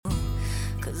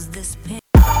Cause this pen.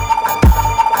 If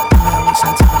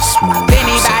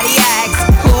anybody asks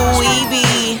who we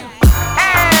be,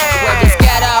 we're just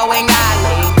ghetto and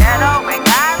godly.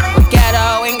 We're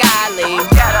ghetto and godly.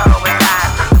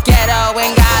 Ghetto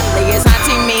and godly is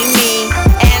Auntie Mimi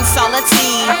and Sola T.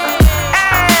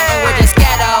 And we're just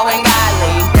ghetto and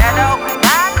godly.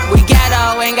 We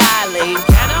ghetto and godly.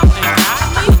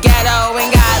 We ghetto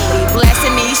and godly.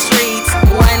 Blessing these streets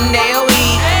one day a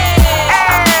week.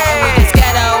 And we're just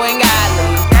ghetto and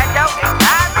godly.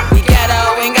 We ghetto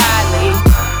and godly.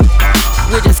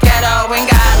 We're just ghetto and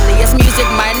godly. It's Music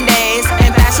Mondays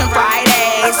and Fashion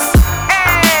Fridays.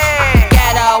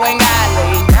 Ghetto and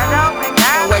godly.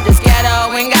 And we're just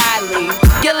ghetto and godly.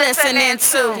 You're listening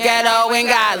to Ghetto and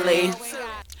Godly.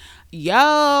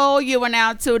 Yo, you are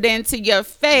now tuned in to your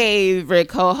favorite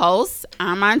co-host.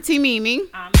 I'm Auntie Mimi.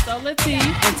 I'm Sola T.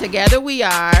 And together we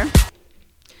are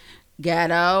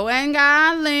Ghetto and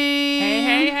Godly.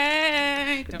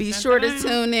 Hey. Be sure to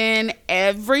tune in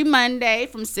every Monday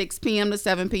from 6 p.m. to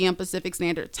 7 p.m. Pacific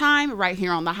Standard Time right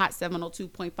here on the Hot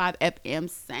 702.5 FM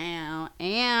sound.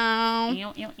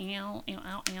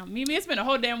 Mimi, it's been a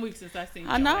whole damn week since I seen you.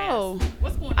 I know.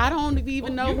 What's going on? I don't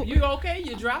even know. You okay?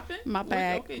 You dropping? My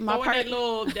bag. Okay. My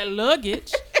Throw in that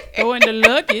luggage. Throw in the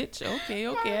luggage. Okay.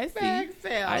 My I bag see.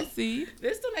 fell. I see.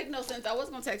 This don't make no sense. I was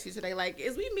going to text you today. Like,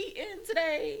 is we meeting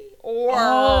today? Or.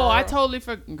 Oh, I totally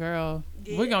forgot. Girl,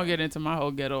 we're going to get into my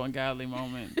whole ghetto and godly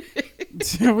moment.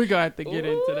 We're going to have to get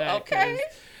into that. Okay.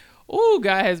 Ooh,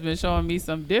 God has been showing me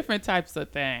some different types of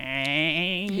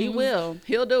things. He will.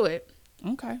 He'll do it.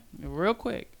 Okay. Real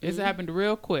quick. It's happened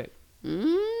real quick.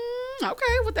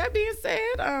 Okay. With that being said,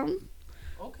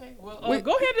 Okay. Well,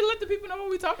 go ahead and let the people know what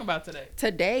we're talking about today.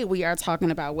 today we are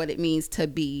talking about what it means to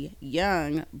be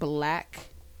young, black,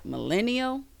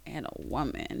 millennial, and a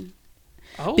woman.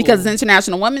 Oh. Because it's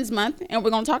International Women's Month, and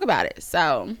we're going to talk about it.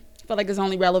 So I feel like it's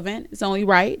only relevant. It's only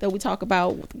right that we talk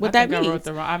about what that means.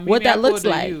 What that looks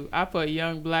like. I put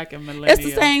young, black, and millennial. It's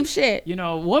the same shit. You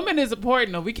know, woman is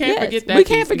important though. We can't Yes, forget that. we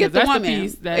can't forget because the that's woman.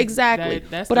 piece Exactly.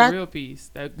 That's But the I- real piece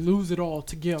that glues it all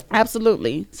together.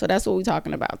 Absolutely. So that's what we're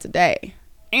talking about today.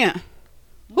 Yeah.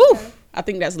 Whew. I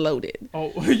think that's loaded.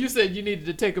 Oh, you said you needed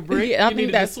to take a break. Yeah, I You think needed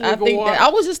a that's. swig I of think water? that. I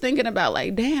was just thinking about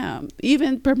like, damn.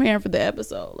 Even preparing for the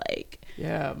episode, like.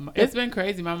 Yeah, it's been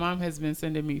crazy. My mom has been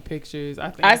sending me pictures. I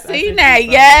think I sent seen you that. some.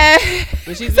 Yeah.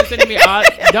 But she's been sending me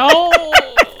all.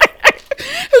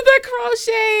 The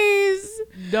crochets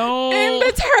Don't. and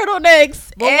the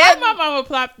turtlenecks. But why my mama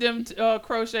plopped them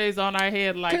crochets on our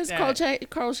head like Because that?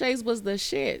 crochets was the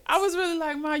shit. I was really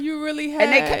like, Ma, you really had.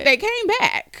 And they came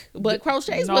back, but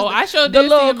crochets No, was I sure the did see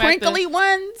little them at crinkly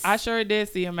ones. I sure did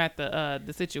see him at the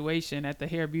situation at the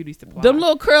hair beauty supply. Them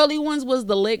little curly ones was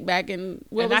the lick back in.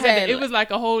 What and was I had that? it was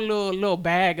like a whole little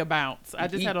bag of bounce. I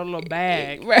just had a little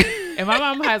bag. Right. And my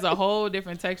mom has a whole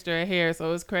different texture of hair,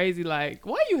 so it's crazy. Like,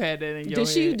 why you had that in your Did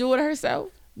she head? do it herself?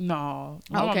 No.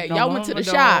 Okay, No, y'all my went to mama the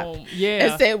shop Yeah.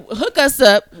 and said, "Hook us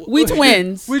up. We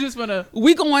twins. We just wanna.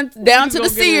 We going down just to the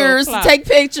gonna get a little Sears to clout." take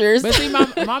pictures." But see,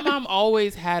 my mom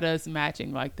always had us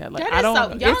matching like that. Like That I is don't.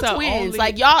 so, y'all it's a twins. only-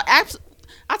 Like y'all.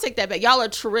 I take that back. Y'all are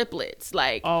triplets.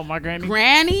 Like oh my granny.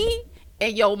 Granny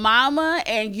and your mama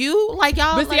and you. Like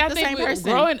y'all But see, like I the think same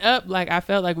person. growing up, like I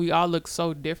felt like we all look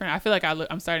so different. I feel like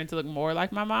I'm starting to look more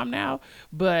like my mom now.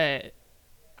 But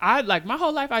I like my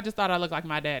whole life, I just thought I looked like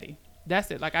my daddy.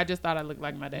 That's it. Like I just thought I looked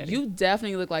like my daddy. You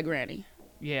definitely look like Granny.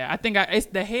 Yeah, I think it's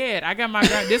the head. I got my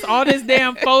all this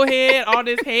damn forehead, all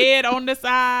this head on the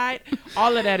side.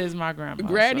 All of that is my grandma.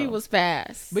 Granny so. was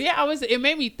fast. But yeah, it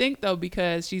made me think though,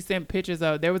 because she sent pictures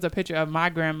there was a picture of my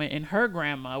grandma and her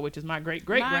grandma, which is my great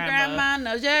grandma. My grandma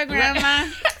knows your grandma.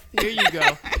 Here you go.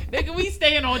 Nigga, we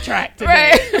staying on track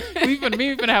today. Right. we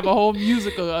finna have a whole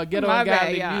musical, Ghetto My and bad,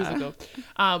 Godly y'all. musical.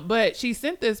 But she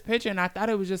sent this picture and I thought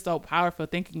it was just so powerful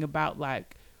thinking about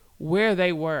like where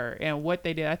they were and what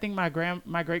they did. I think my great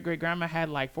great grandma had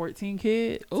like 14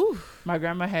 kids. Ooh. My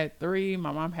grandma had 3.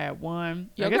 My mom had 1.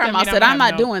 Your I guess that grandma mean said, I'm "I'm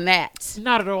not doing that."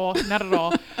 Not at all. Not at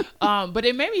all. But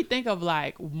it made me think of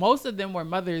like most of them were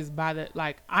mothers by the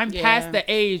like I'm Yeah. past the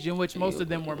age in which most of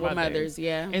them were mothers.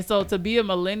 Yeah. And so to be a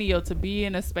millennial, to be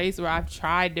in a space where I've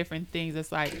tried different things,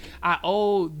 it's like I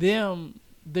owe them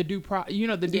the due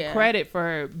Yeah. credit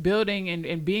for building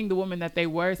and being the woman that they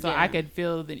were, so Yeah. I could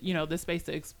feel the space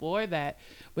to explore that.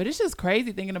 But it's just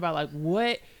crazy thinking about like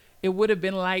what it would have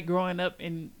been like growing up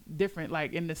in different,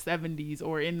 like in the 70s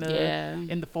or in the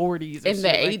 40s or In the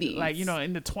shit, 80s. like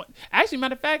in the 20. Actually,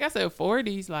 matter of fact, I said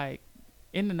 40s, like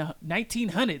in the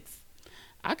 1900s.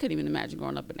 I couldn't even imagine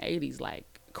growing up in the 80s. Like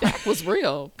crack was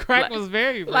real. Crack Like- was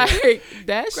very real. Like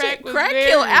that Crack shit. was Crack very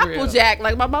killed real. Applejack,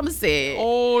 like my mama said.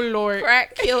 Oh Lord, Crack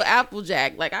crack kill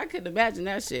Applejack. Like, I couldn't imagine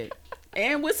that shit.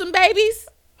 And with some babies.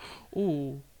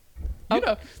 Ooh. You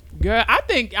know, girl, I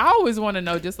think I always want to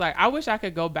know, just like, I wish I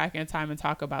could go back in time and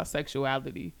talk about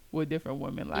sexuality with different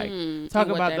women. Like, talk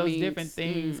and what about that those means. different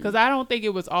things. Because I don't think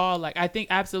it was all, like, I think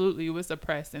absolutely it was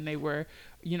suppressed and they were,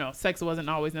 you know, sex wasn't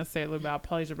always necessarily about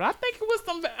pleasure. But I think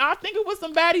it was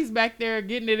some baddies back there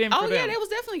getting it in for them. Oh, yeah, they was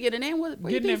definitely getting in. Where do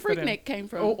you think Freaknik came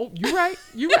from? Oh, you right.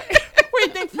 You right. Where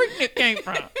do you think Freaknik came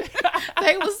from?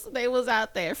 They was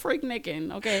out there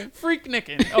freaknicking, okay?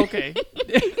 Freaknicking. Okay.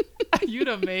 You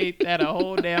done made that a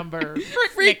whole damn verb.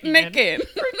 Freaknicking.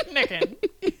 Freaknicking.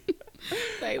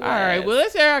 They All right. was. Well,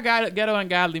 let's hear our ghetto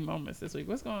ungodly moments this week.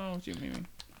 What's going on with you, Mimi?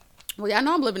 Well, y'all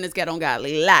know I'm living this ghetto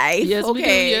ungodly life. Yes, okay? we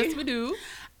do. Yes, we do.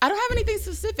 I don't have anything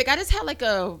specific. I just had like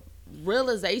a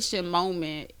realization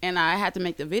moment and I had to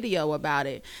make the video about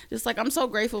it. Just like, I'm so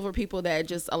grateful for people that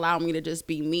just allow me to just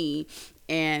be me,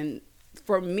 and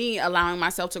for me allowing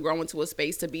myself to grow into a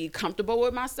space to be comfortable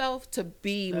with myself, to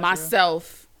be That's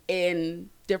myself in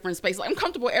different spaces. Like, I'm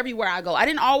comfortable everywhere I go. I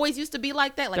didn't always used to be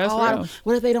like that. Like, That's real.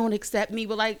 what if they don't accept me?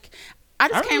 But like, I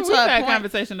just came to we've a had point.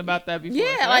 conversation about that before.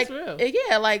 Yeah, so like, that's real.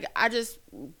 yeah, like, I just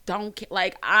don't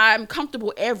like, I'm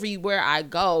comfortable everywhere I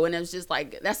go, and it's just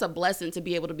like, that's a blessing to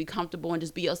be able to be comfortable and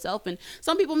just be yourself. And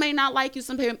some people may not like you,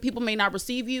 some people may not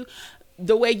receive you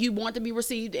the way you want to be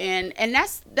received, and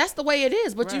that's the way it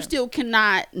is. But you Right. still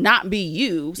cannot not be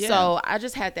you. Yeah. So I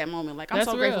just had that moment. Like, I'm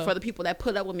That's so grateful real. for the people that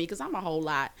put up with me, because I'm a whole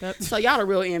lot. That's- So y'all the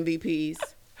real MVPs.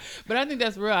 But I think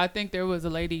that's real. I think there was a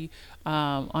lady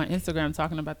on Instagram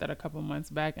talking about that a couple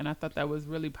months back, and I thought that was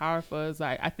really powerful. It's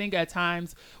like, I think at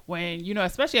times when, you know,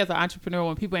 especially as an entrepreneur,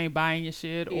 when people ain't buying your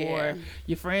shit Yeah. or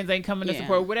your friends ain't coming to Yeah.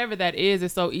 support, whatever that is,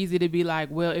 it's so easy to be like,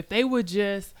 well, if they would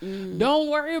just don't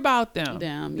worry about them.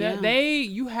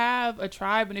 You have a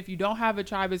tribe, and if you don't have a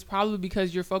tribe, it's probably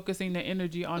because you're focusing the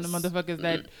energy on the motherfuckers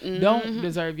that don't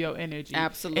deserve your energy.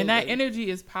 Absolutely. And that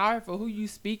energy is powerful. Who you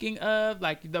speaking of?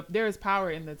 Like, there is power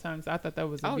in the tongue. So I thought that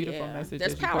was a beautiful message.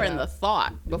 There's that you power put in the out.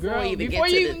 thought before Girl, you even before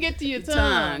get to you even get to your the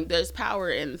tongue. There's power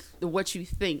in what you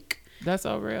think. That's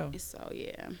so real. So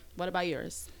yeah. What about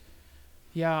yours?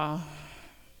 Y'all,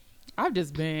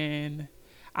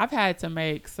 I've had to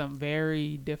make some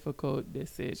very difficult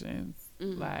decisions.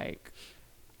 Like,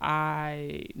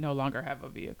 I no longer have a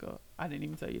vehicle. I didn't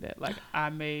even tell you that. Like, I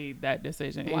made that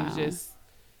decision. Wow. It was just,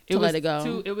 To let it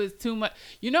go. it was too much.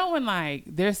 You know, when like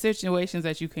there's situations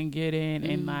that you can get in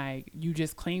and like you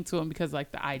just cling to them because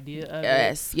like the idea of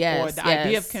Yes, it, yes, or the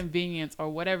idea of yes. convenience or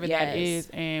whatever Yes. that is,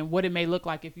 and what it may look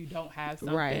like if you don't have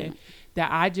something. Right. That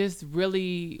I just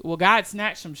really, well, God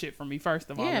snatched some shit from me, first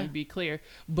of all, Yeah. let me be clear.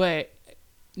 But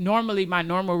normally my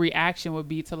normal reaction would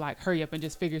be to like hurry up and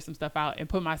just figure some stuff out and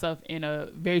put myself in a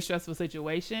very stressful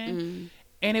situation.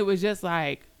 And it was just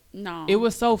like, No. it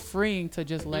was so freeing to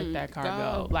just let that car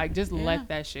go. Like, just let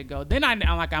that shit go. Then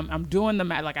I'm doing the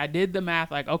math. Like, I did the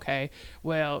math. Like, okay,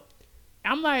 well,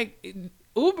 I'm like,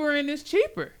 Ubering is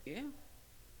cheaper. Yeah.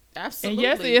 Absolutely.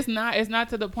 And yes, it's not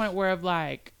to the point where of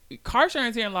like, car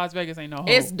insurance here in Las Vegas ain't no hoe.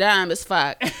 It's dumb as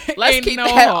fuck. Let's Ain't keep no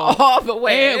that hoe. all the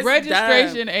way. And It's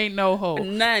registration dumb. ain't no hoe.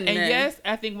 None. And yes,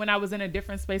 I think when I was in a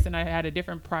different space and I had a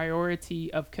different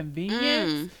priority of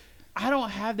convenience, I don't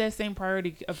have that same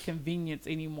priority of convenience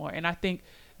anymore. And I think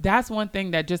that's one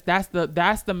thing that just that's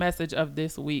the message of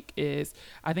this week is,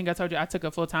 I think I told you I took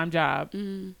a full-time job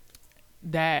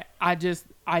that I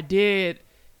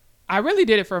really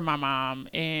did it for my mom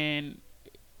and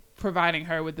providing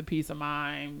her with the peace of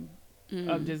mind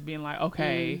of just being like,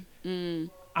 okay, I'm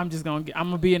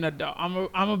gonna be an adult. I'm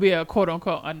gonna be a quote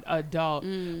unquote an adult.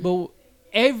 But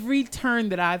every turn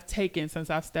that I've taken since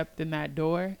I've stepped in that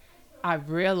door,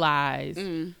 I've realized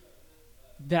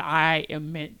that I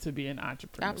am meant to be an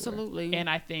entrepreneur. Absolutely. And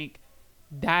I think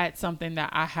that's something that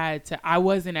I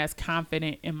wasn't as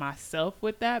confident in myself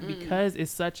with that because it's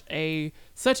such a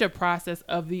process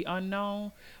of the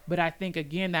unknown. But I think,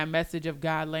 again, that message of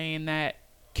God laying that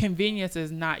convenience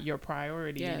is not your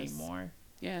priority anymore.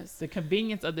 Yes. The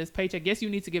convenience of this paycheck. Yes, you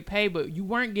need to get paid, but you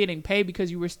weren't getting paid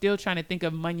because you were still trying to think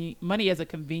of money as a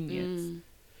convenience.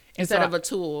 Instead of a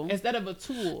tool. Instead of a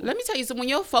tool. Let me tell you, so when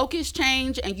your focus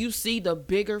change and you see the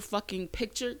bigger fucking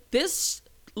picture, this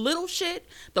little shit,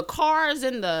 the cars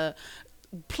and the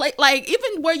plate, like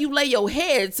even where you lay your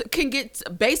heads can get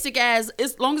basic as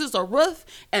long as it's a roof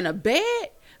and a bed.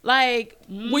 Like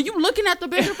when you looking at the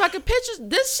bigger fucking pictures,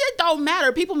 this shit don't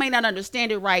matter. People may not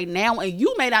understand it right now, and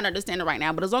you may not understand it right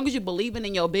now. But as long as you believing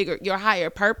in your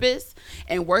higher purpose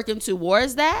and working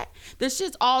towards that, this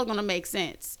shit's all gonna make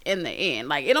sense in the end.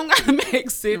 Like it don't gotta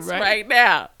make sense right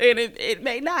now, and it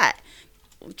may not.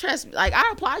 Trust me. Like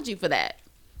I applaud you for that.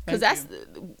 because that's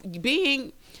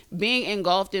being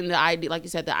engulfed in the idea, like you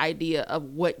said, the idea of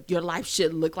what your life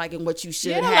should look like and what you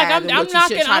should have. Like I'm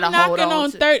knocking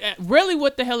on third. Really,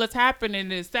 what the hell is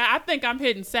happening is that I think I'm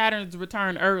hitting Saturn's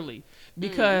return early.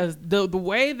 Because the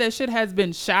way that shit has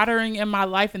been shattering in my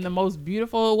life in the most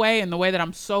beautiful way and the way that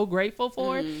I'm so grateful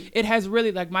for, it has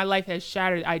really, like, my life has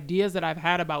shattered. Ideas that I've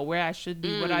had about where I should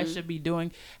be, what I should be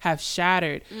doing have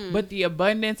shattered. But the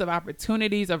abundance of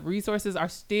opportunities, of resources are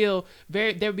still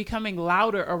they're becoming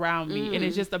louder around me. And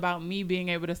it's just about me being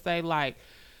able to say, like,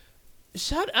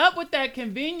 shut up with that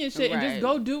convenient shit and just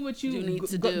go do what you need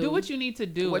to do. Do what you need to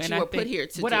do. What and you were put here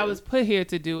to do. What I was put here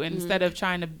to do. And instead of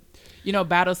trying to,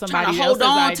 battle somebody else's hold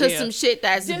on idea. to some shit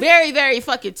that's very, very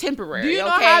fucking temporary. Do you know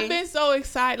how I've been so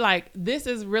excited? Like, this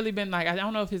has really been, like, I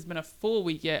don't know if it's been a full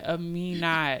week yet of me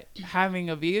not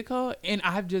having a vehicle, and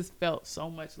I've just felt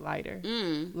so much lighter.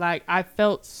 Like, I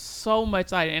felt so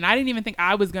much lighter, and I didn't even think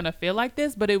I was gonna feel like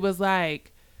this, but it was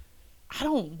like, I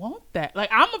don't want that. Like,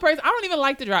 I'm a person, I don't even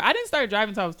like to drive. I didn't start driving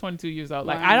until I was 22 years old.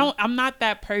 Like, I'm not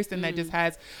that person that just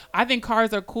has, I think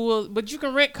cars are cool, but you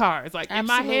can rent cars, like, in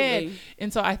my head.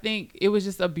 And so I think it was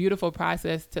just a beautiful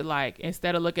process to, like,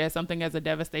 instead of look at something as a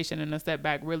devastation and a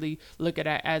setback, really look at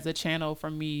it as a channel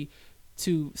for me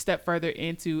to step further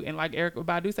into, and like Erykah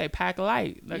Badu say, pack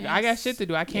light. Like, I got shit to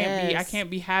do. I can't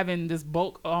be having this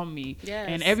bulk on me.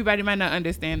 And everybody might not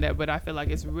understand that, but I feel like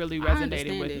it's really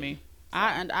resonating with me.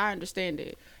 I understand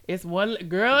it. It's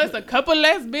it's a couple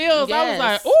less bills. I was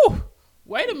like, ooh,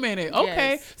 wait a minute.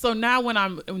 Okay. So now when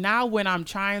I'm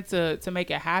trying to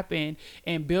make it happen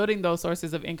and building those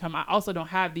sources of income, I also don't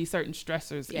have these certain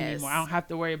stressors anymore. I don't have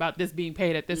to worry about this being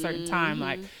paid at this certain time.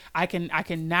 Like, I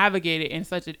can navigate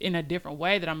it in a different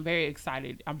way that I'm very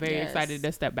excited. I'm very excited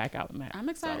to step back out in that. I'm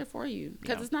excited for you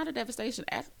because it's not a devastation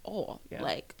at all.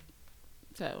 Like,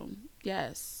 so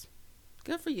yes,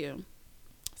 good for you.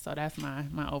 So that's my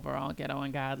overall ghetto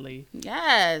and godly.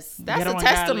 Yes, that's a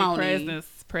testimony.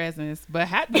 Presence. But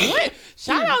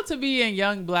shout out to being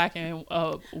young black and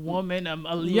woman, a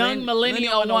young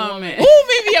millennial woman. Ooh,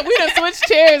 Mimi, we done switched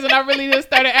chairs and I really just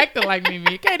started acting like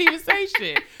Mimi. Can't even say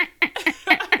shit.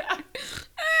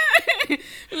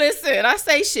 Listen, I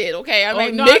say shit, okay? I'm a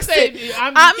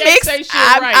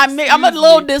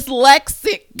little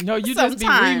dyslexic. No, you sometimes.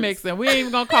 Just be remixing. We ain't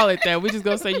even gonna call it that. We just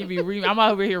gonna say you be I'm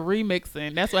over here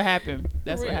remixing. That's what happened.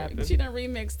 She done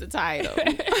remixed the title.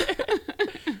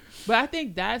 But I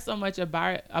think that's so much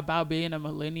about being a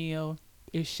millennial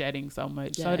is shedding so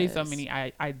much. Shedding so many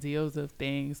ideals of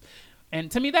things. And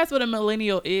to me, that's what a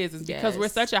millennial is because we're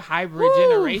such a hybrid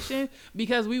generation,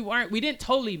 because we didn't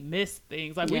totally miss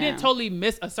things. Like, we didn't totally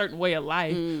miss a certain way of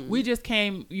life. We just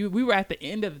we were at the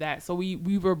end of that. So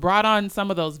we were brought on some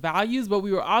of those values, but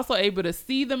we were also able to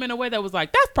see them in a way that was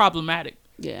like, that's problematic.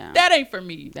 Yeah. That ain't for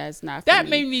me. That's not for that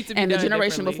me. May need to be and done the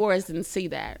generation differently. before us didn't see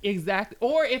that. Exactly.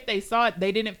 Or if they saw it,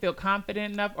 they didn't feel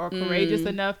confident enough or courageous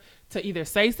enough to either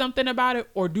say something about it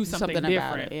or do something different.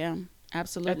 About it, yeah.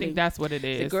 Absolutely. I think that's what it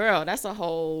is. Girl, that's a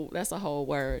whole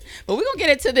word. But we're going to get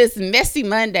into this messy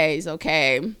Mondays,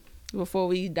 okay? Before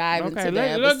we dive into the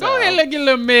episode. Go ahead and get a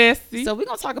little messy. So we're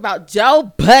going to talk about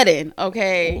Joe Budden,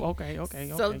 okay? Ooh,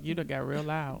 okay. So, you done got real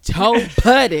loud. Joe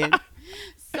Budden.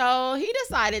 So he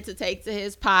decided to take to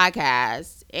his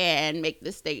podcast and make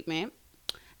this statement.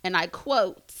 And I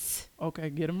quote. Okay,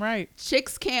 get him right.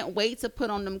 Chicks can't wait to put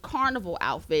on them carnival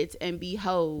outfits and be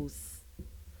hoes.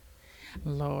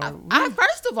 Lord.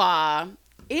 First of all,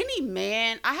 any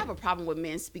man, I have a problem with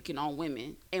men speaking on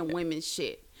women and women's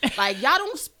shit. Like, y'all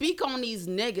don't speak on these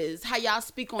niggas how y'all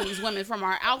speak on these women, from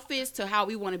our outfits to how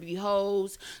we want to be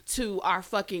hoes to our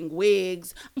fucking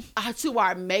wigs to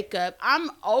our makeup. I'm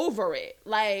over it.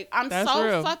 Like, I'm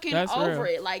fucking over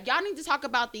it. Like, y'all need to talk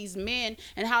about these men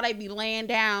and how they be laying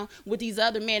down with these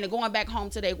other men and going back home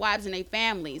to their wives and their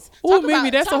families. Oh, maybe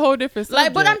that's a whole different subject.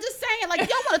 Like, but I'm just saying, like,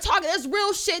 y'all want to talk, there's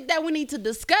real shit that we need to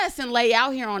discuss and lay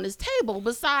out here on this table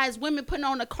besides women putting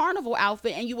on a carnival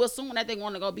outfit and you assume that they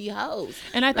want to go be hoes.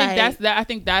 And I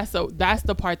think that's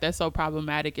the part that's so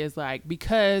problematic, is like,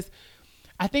 because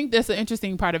I think that's an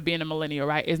interesting part of being a millennial,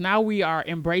 right? Is now we are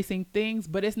embracing things,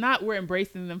 but it's not we're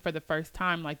embracing them for the first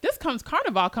time. Like,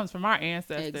 Carnival comes from our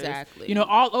ancestors, exactly.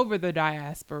 All over the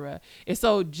diaspora. And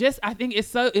so I think it's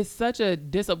such a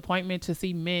disappointment to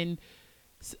see men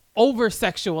over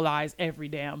sexualize every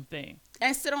damn thing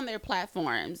and sit on their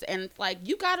platforms. And it's like,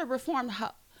 you got to reform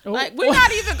like, we're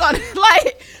not even gonna,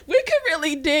 like, we could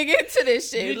really dig into this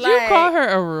shit. Did you call her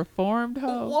a reformed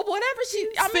hoe? Well,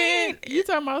 whatever mean, you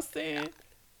talking about sin?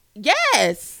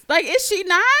 Yes. Like, is she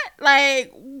not?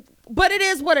 Like, But it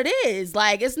is what it is.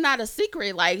 Like, it's not a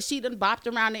secret. Like, she done bopped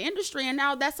around the industry, and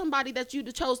now that's somebody that you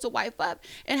chose to wife up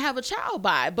and have a child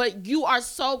by. But you are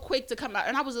so quick to come out.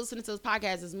 And I was listening to this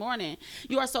podcast this morning.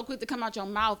 You are so quick to come out your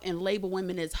mouth and label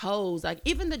women as hoes. Like,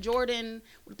 even the Jordan,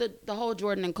 the whole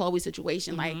Jordan and Chloe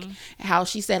situation, like how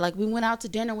she said, like, we went out to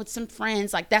dinner with some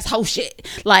friends. Like, that's hoe shit.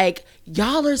 Like,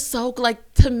 y'all are so,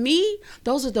 like, to me,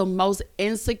 those are the most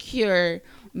insecure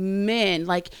men.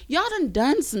 Like, y'all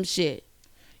done some shit.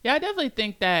 Yeah, I definitely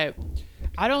think that.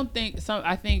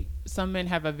 I think some men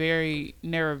have a very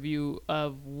narrow view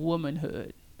of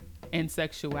womanhood and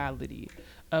sexuality.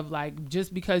 Of like,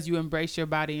 just because you embrace your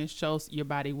body and show your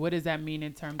body, what does that mean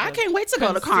in terms of I can't wait to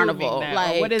go to Carnival.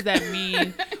 Like, what does that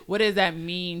mean? What does that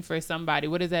mean for somebody?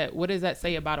 What does that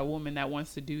say about a woman that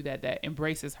wants to do that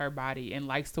embraces her body and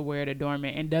likes to wear it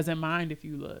adornment and doesn't mind if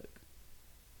you look?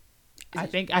 I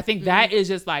think that is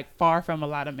just like far from a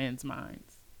lot of men's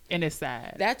minds. And it's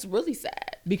sad. That's really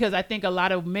sad. Because I think a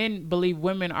lot of men believe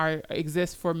women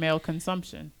exist for male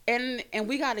consumption. And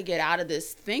we got to get out of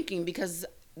this thinking, because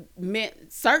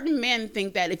certain men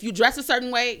think that if you dress a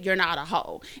certain way, you're not a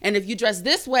hoe. And if you dress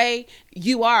this way,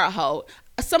 you are a hoe.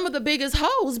 Some of the biggest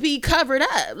hoes be covered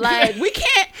up. Like, we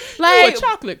can't, like, a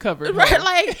chocolate covered. Right? Hoe.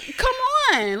 Like, come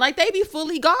on. Like, they be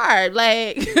fully garbed.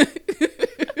 Like,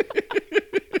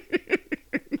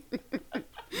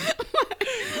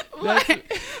 like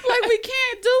we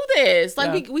can't do this.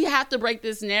 Like, we have to break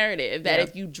this narrative that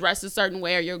if you dress a certain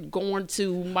way, or you're going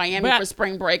to Miami for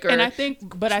spring break. And I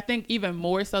think even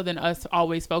more so than us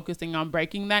always focusing on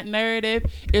breaking that narrative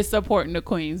is supporting the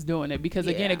queens doing it. Because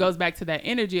again, it goes back to that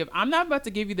energy of, I'm not about to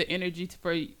give you the energy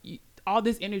for all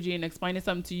this energy and explaining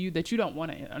something to you that you don't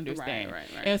want to understand. Right.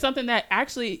 And something that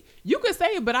actually you could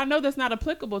say, but I know that's not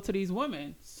applicable to these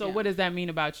women. So what does that mean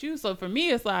about you? So for me,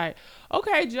 it's like,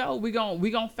 okay, Joe, we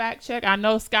gonna fact check. I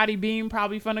know Scotty Beam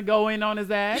probably finna go in on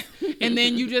his ass, and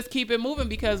then you just keep it moving,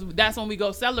 because that's when we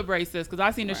go celebrate this. Because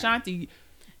I seen Ashanti.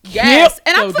 Yes,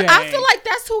 and I feel like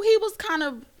that's who he was kind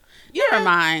of. Never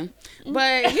mind,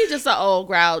 but he's just an old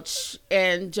grouch,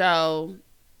 and Joe,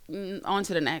 on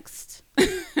to the next.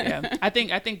 Yeah, I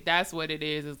think that's what it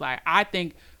is. Is like, I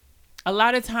think a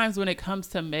lot of times when it comes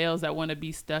to males that want to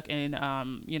be stuck in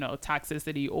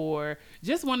toxicity, or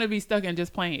just want to be stuck in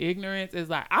just plain ignorance, is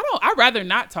like, I'd rather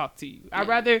not talk to you. I'd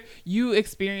rather you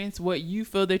experience what you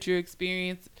feel that you're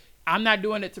experiencing. I'm not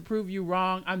doing it to prove you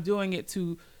wrong. I'm doing it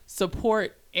to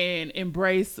support and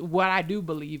embrace what I do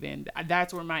believe in.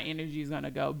 That's where my energy is gonna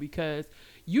go, because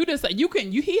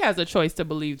he has a choice to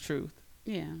believe truth.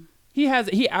 Yeah. He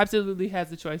absolutely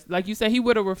has the choice. Like you said, he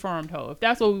would have reformed hoe, if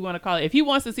that's what we want to call it. If he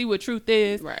wants to see what truth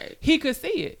is, he could see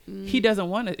it. He doesn't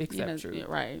want to accept truth.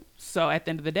 Right. So at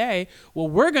the end of the day,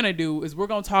 what we're going to do is we're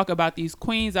going to talk about these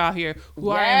queens out here who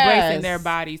are embracing their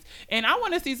bodies. And I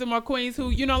want to see some more queens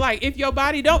who, like, if your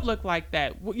body don't look like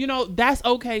that, that's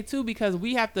okay too, because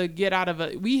we have to get out of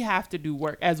it. We have to do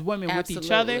work as women with each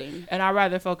other. And I'd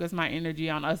rather focus my energy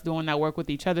on us doing that work with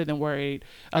each other than worried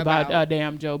about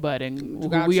damn Joe Budden, who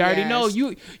we already know.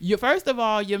 You first of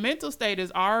all, your mental state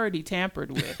is already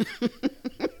tampered with.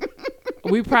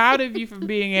 We proud of you for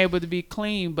being able to be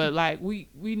clean, but like we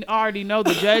already know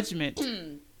the judgment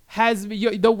has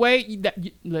the way that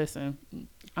listen.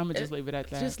 I'm gonna just leave it at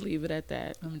that. Just leave it at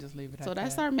that. I'm gonna just leave it at that. So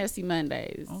that's our messy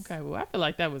Mondays. Okay, well, I feel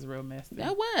like that was real messy.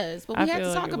 That was, but we had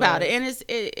to talk about it, and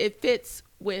it fits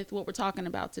with what we're talking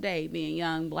about today, being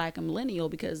young, black, and millennial,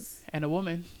 because and a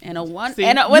woman and a woman.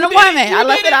 I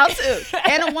left it out too.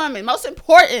 And a woman. Most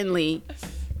importantly,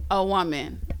 a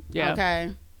woman. Yeah.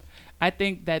 Okay. I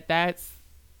think that's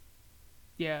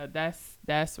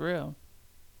real.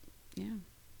 Yeah.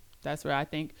 That's real. I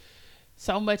think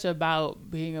so much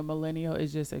about being a millennial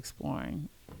is just exploring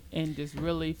and just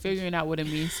really figuring out what it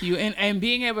means to you, and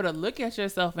being able to look at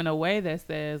yourself in a way that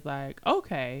says like,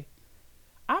 okay,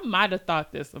 I might have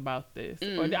thought this about this,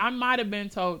 or I might have been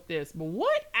told this, but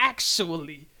what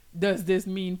actually does this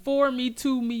mean for me,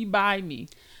 to me, by me?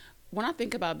 When I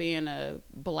think about being a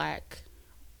black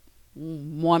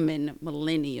woman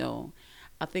millennial,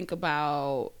 I think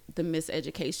about the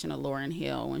miseducation of Lauryn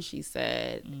Hill when she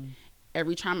said,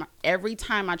 every time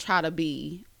I try to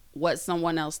be what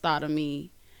someone else thought of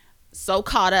me, so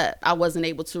caught up I wasn't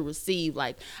able to receive.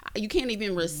 Like, you can't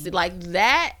even receive, like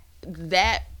that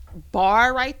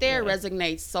bar right there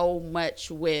resonates so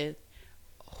much with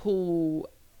who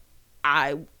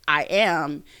I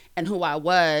am and who I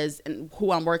was and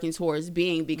who I'm working towards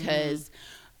being, because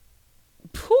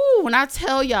when I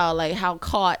tell y'all like how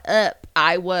caught up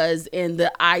I was in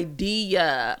the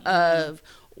idea of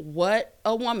what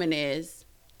a woman is,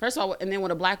 first of all, and then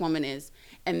what a black woman is,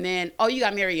 and then you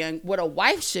got married young, what a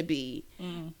wife should be.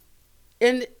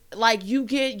 and like you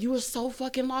are so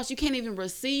fucking lost. You can't even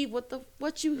receive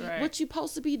what you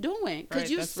supposed to be doing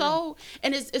because you're so real.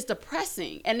 And it's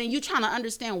depressing. And then you trying to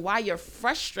understand why you're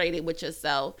frustrated with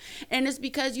yourself, and it's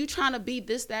because you trying to be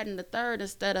this, that, and the third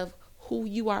instead of who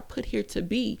you are put here to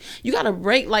be. You got to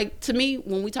break. Like, to me,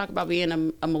 when we talk about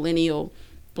being a millennial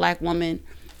Black woman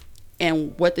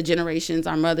and what the generations,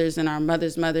 our mothers and our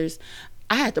mothers' mothers,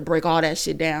 I had to break all that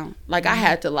shit down. Like, I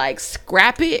had to, like,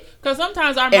 scrap it. Because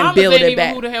sometimes our mamas didn't even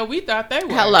know who the hell we thought they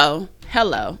were. Hello.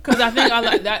 Because I think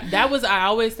I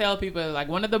always tell people, like,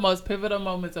 one of the most pivotal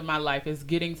moments of my life is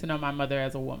getting to know my mother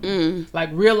as a woman. Like,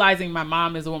 realizing my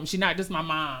mom is a woman. She's not just my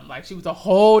mom. Like, she was a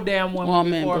whole damn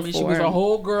woman before me. She was a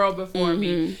whole girl before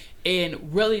me.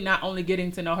 And really not only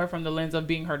getting to know her from the lens of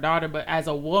being her daughter, but as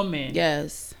a woman.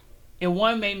 Yes. And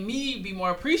one made me be more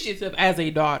appreciative as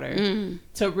a daughter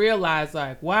to realize,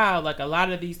 like, wow, like a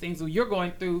lot of these things that you're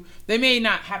going through, they may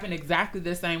not happen exactly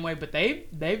the same way, but they've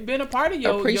been a part of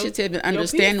your appreciative and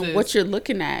understand what you're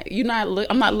looking at.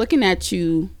 I'm not looking at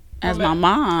you as my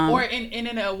mom. Or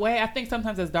in a way, I think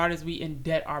sometimes as daughters we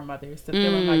indebt our mothers to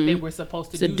feeling like they were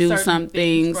supposed to do certain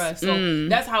things for us. So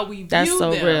that's how we view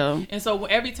them. Real. And so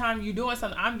every time you're doing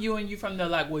something, I'm viewing you from the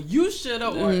like, well, you should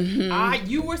have, or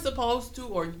you were supposed to,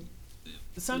 or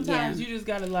sometimes you just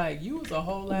gotta like, you was a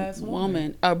whole ass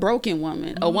woman, a broken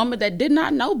woman, a woman that did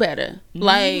not know better.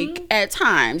 Like at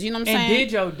times, you know what I'm saying? And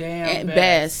did your damn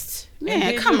best.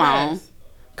 Man, come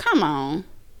on.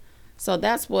 So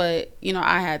that's what, you know,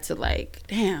 I had to like,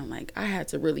 damn, like I had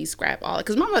to really scrap all it.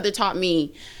 Because my mother taught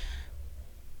me,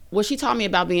 what she taught me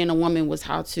about being a woman was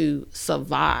how to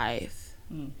survive.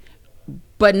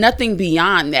 But nothing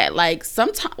beyond that. Like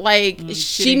sometimes, like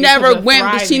she never went,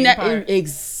 but she never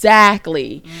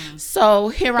exactly. So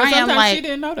here I am, like she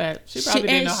didn't know that. She probably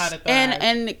didn't know how to thrive.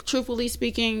 And truthfully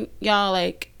speaking, y'all,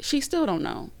 like she still don't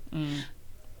know.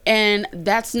 And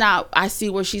that's not, I see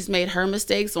where she's made her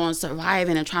mistakes on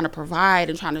surviving and trying to provide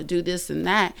and trying to do this and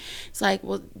that. It's like,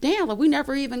 well, damn, like we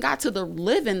never even got to the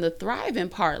living, the thriving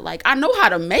part. Like I know how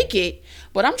to make it,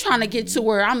 but I'm trying to get to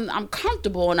where I'm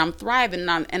comfortable and I'm thriving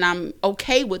and I'm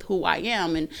okay with who I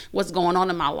am and what's going on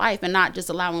in my life and not just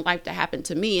allowing life to happen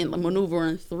to me and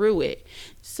maneuvering through it.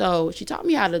 So she taught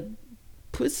me how to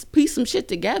piece some shit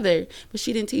together, but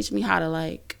she didn't teach me how to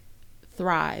like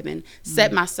thrive and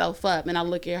set myself up. And I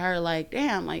look at her like,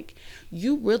 damn, like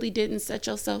you really didn't set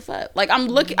yourself up. Like I'm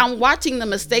watching the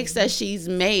mistakes that she's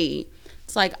made.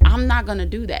 It's like, I'm not gonna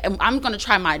do that, and I'm gonna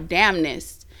try my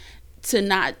damnedest to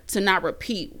not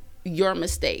repeat your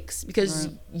mistakes because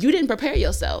you didn't prepare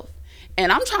yourself.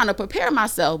 And I'm trying to prepare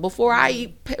myself before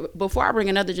I bring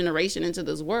another generation into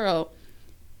this world,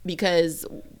 because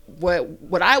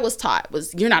what I was taught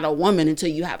was you're not a woman until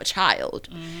you have a child,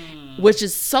 which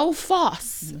is so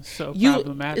false.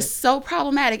 Problematic. It's so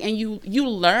problematic, and you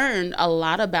learn a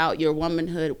lot about your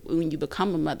womanhood when you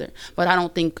become a mother. But I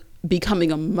don't think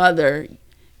becoming a mother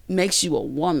makes you a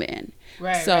woman.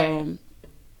 Right. So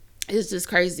it's just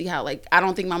crazy how like I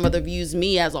don't think my mother views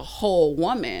me as a whole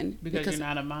woman because you're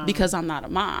not a mom. Because I'm not a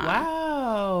mom.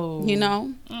 Wow. You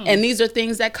know? And these are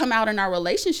things that come out in our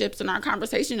relationships and our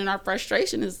conversation and our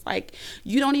frustration. Is like,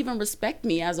 you don't even respect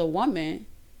me as a woman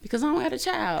because I don't have a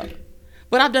child.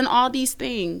 But I've done all these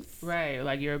things. Right.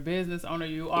 Like you're a business owner.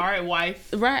 You are a wife.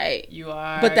 Right. You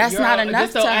are. But that's not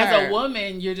enough to her. As a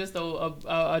woman, you're just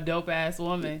a dope ass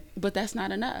woman. But that's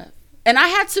not enough. And I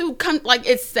had to like,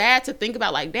 it's sad to think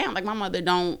about, like, damn, like my mother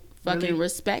don't fucking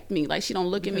respect me. Like she don't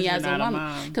look at me as a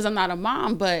woman because I'm not a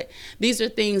mom. But these are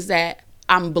things that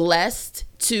I'm blessed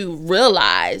to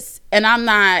realize, and I'm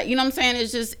not, you know what I'm saying?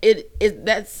 It's just,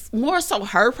 that's more so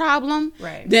her problem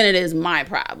than it is my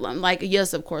problem. Like,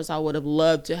 yes, of course, I would have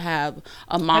loved to have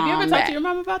a mom. Have you ever talked to your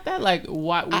mom about that? Like,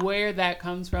 where that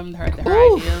comes from, her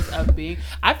ideas of being?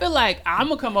 I feel like I'm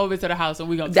going to come over to the house and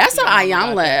we're going to That's an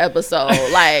Ayanla episode.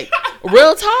 Like,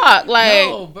 real talk. Like,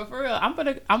 no, but for real, I'm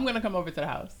gonna come over to the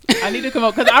house. I need to come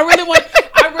over because I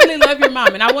really love your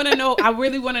mom, and I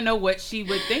really want to know what she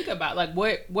would think about, like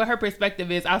what her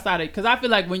perspective is outside of, because I feel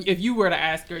like if you were to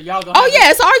ask her, y'all gonna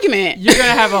it's argument. You're gonna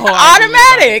have a whole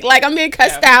automatic, like I'm being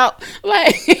cussed out,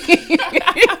 like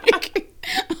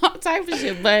all type of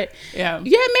shit. But maybe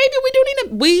we do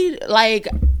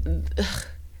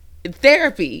need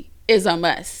therapy is a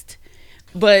must,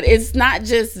 but it's not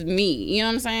just me. You know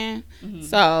what I'm saying?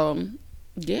 So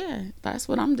yeah, that's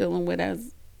what I'm dealing with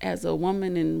as a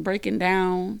woman and breaking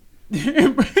down.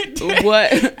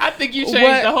 What I think you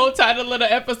changed the whole title of the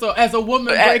episode as a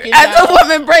woman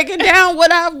breaking down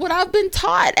what I've been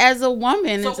taught as a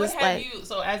woman. So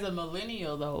so as a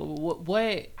millennial though,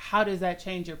 how does that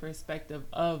change your perspective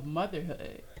of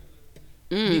motherhood?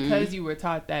 because you were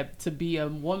taught that to be a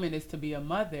woman is to be a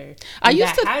mother.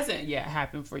 Hasn't yet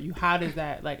happened for you. How does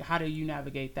that, like, how do you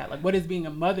navigate that? Like, what does being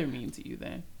a mother mean to you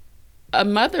then? A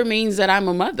mother means that I'm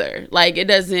a mother. Like, it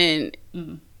doesn't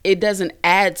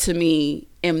add to me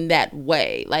in that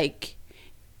way. Like,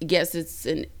 yes,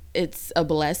 it's a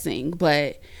blessing,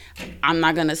 but I'm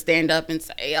not gonna stand up and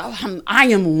say, "Oh, I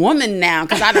am a woman now"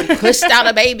 because I done pushed out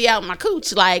a baby out my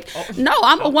cooch. Like, no,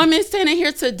 I'm a woman standing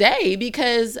here today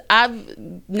because I've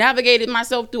navigated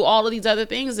myself through all of these other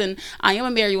things, and I am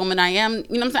a married woman. I am,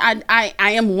 you know what I'm saying?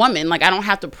 I am woman. Like, I don't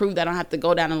have to prove that. I don't have to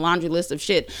go down a laundry list of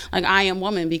shit. Like, I am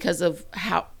woman because of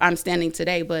how I'm standing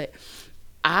today. But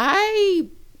I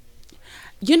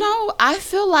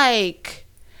feel like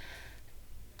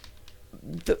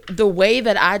the way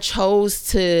that I chose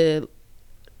to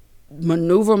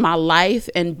maneuver my life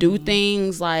and do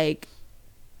things like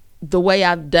the way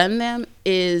I've done them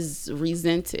is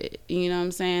resented. You know what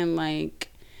I'm saying? Like,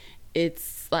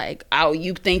 it's like, oh,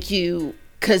 you think you,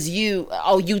 cause you,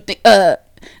 oh, you think,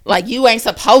 like you ain't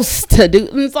supposed to do.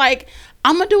 And it's like,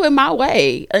 I'm gonna do it my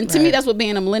way. And to me, that's what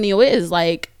being a millennial is.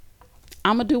 Like,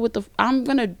 I'm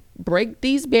gonna break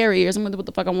these barriers. I'm gonna do what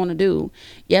the fuck I want to do.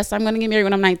 Yes, I'm gonna get married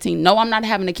when I'm 19. No, I'm not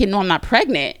having a kid. No, I'm not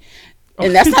pregnant.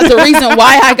 And that's not the reason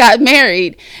why I got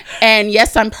married. And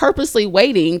yes, I'm purposely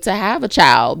waiting to have a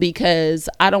child because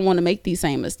I don't want to make these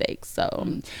same mistakes. So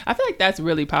I feel like that's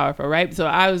really powerful, right? So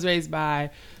I was raised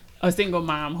by a single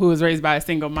mom who was raised by a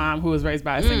single mom who was raised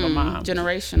by a single mom.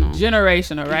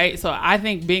 Generational, right? So I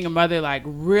think being a mother, like,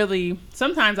 really,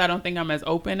 sometimes I don't think I'm as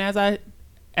open as I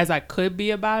could be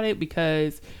about it,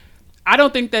 because I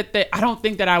don't think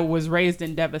that I was raised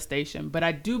in devastation, but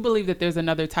I do believe that there's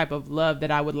another type of love that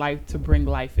I would like to bring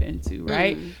life into,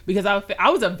 right? Because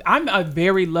I'm a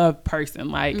very loved person.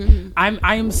 Like,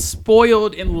 I am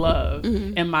spoiled in love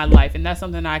in my life, and that's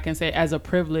something I can say as a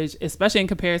privilege, especially in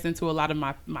comparison to a lot of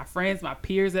my friends, my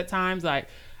peers at times. Like,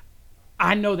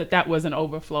 I know that was an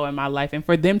overflow in my life. And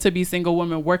for them to be single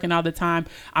women working all the time,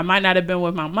 I might not have been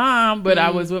with my mom, but I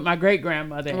was with my great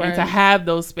grandmother. Right. And to have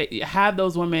those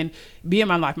women be in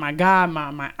my life, my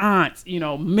godmom, my aunts,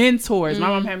 mentors. My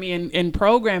mom had me in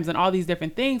programs and all these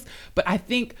different things. But I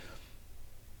think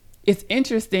it's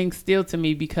interesting still to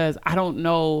me because I don't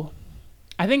know.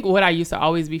 I think what I used to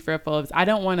always be fearful of is I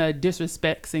don't want to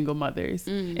disrespect single mothers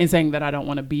in saying that I don't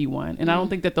want to be one. And I don't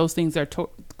think that those things are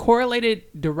correlated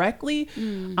directly.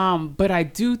 But I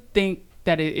do think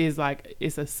that it's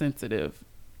a sensitive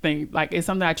thing. Like, it's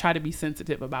something I try to be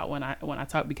sensitive about when I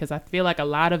talk, because I feel like a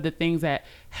lot of the things that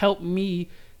help me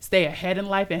stay ahead in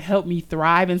life and help me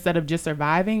thrive instead of just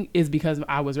surviving is because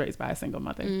I was raised by a single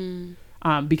mother.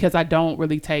 Because I don't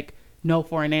really take no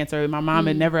for an answer. My mom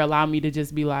had never allowed me to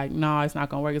just be like, no, it's not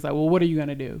gonna work. It's like, well, what are you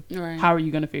gonna do? Right. How are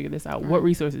you gonna figure this out? Right. What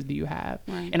resources do you have?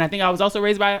 Right. And I think I was also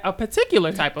raised by a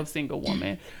particular type of single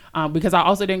woman, because I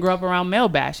also didn't grow up around male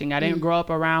bashing. I didn't grow up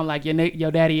around like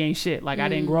your daddy ain't shit. Like, I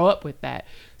didn't grow up with that.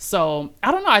 So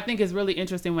I don't know. I think it's really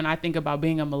interesting when I think about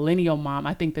being a millennial mom.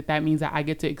 I think that means that I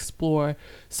get to explore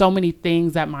so many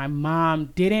things that my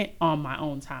mom didn't on my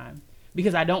own time,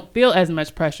 because I don't feel as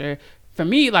much pressure. For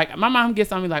me, like, my mom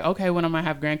gets on me like, okay, when am I gonna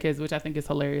have grandkids? Which I think is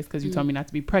hilarious because you told me not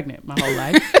to be pregnant my whole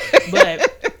life.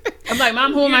 But I'm like,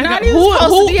 Mom, who am I gonna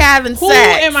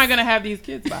have these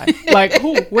kids by? Like,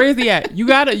 who? Where is he at? You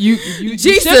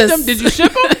shipped him? Did you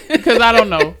ship him? Because I don't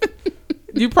know.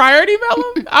 You priority mail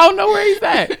him? I don't know where he's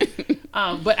at.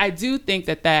 But I do think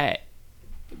that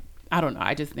I don't know.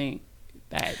 I just think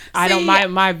that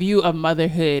my view of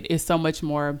motherhood is so much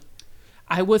more.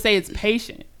 I would say it's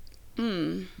patient.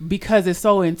 Because it's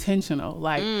so intentional.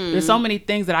 Like, there's so many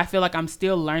things that I feel like I'm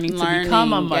still learning to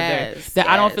become a mother,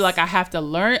 I don't feel like I have to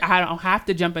learn. I don't have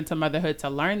to jump into motherhood to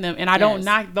learn them. And I don't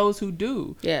knock those who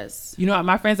do. Yes.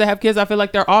 My friends that have kids, I feel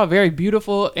like they're all very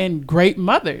beautiful and great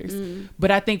mothers.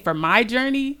 But I think for my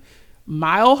journey,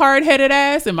 my old hard-headed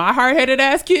ass and my hard-headed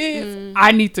ass kids,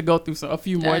 I need to go through a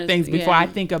few more things before I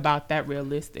think about that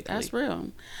realistically. That's real.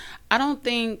 I don't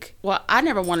think, I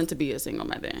never wanted to be a single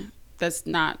mother.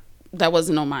 That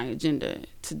wasn't on my agenda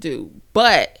to do.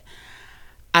 But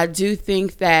I do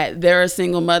think that there are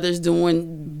single mothers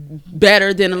doing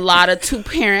better than a lot of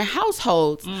two-parent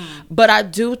households. But I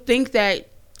do think that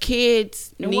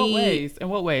kids In what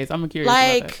ways? I'm curious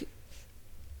about that.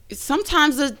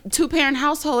 Sometimes a two-parent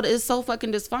household is so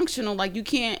fucking dysfunctional. Like, you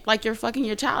can't, like, you're fucking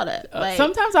your child up. Like,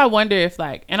 sometimes I wonder if,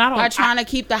 like, and I don't. Trying to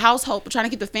keep the household, trying to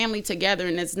keep the family together,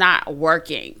 and it's not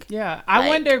working. Yeah, I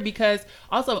wonder because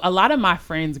also a lot of my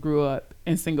friends grew up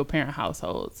in single-parent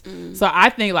households. So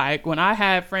I think, like, when I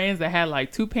had friends that had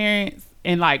like two parents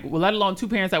and like, well, let alone two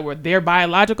parents that were their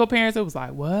biological parents, it was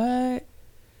like, what?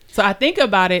 So I think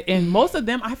about it, and most of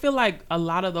them, I feel like a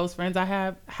lot of those friends I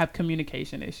have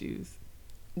communication issues.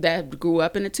 That grew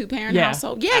up in a 2-parent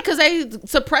household. Yeah, because they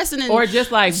suppressing and or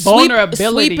just like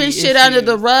vulnerability sweeping shit under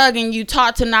the rug, and you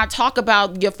taught to not talk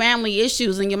about your family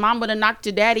issues, and your mom would have knocked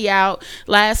your daddy out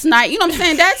last night. You know what I'm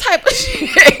saying? That type of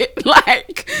shit.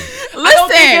 Like, listen. I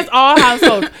don't think it's all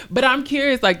households, but I'm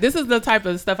curious. Like, this is the type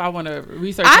of stuff I want to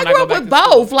research. I grew up with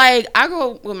both. Like, I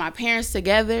grew up with my parents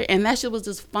together, and that shit was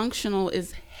dysfunctional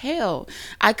as hell.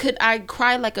 I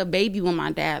cried like a baby when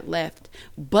my dad left,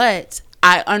 but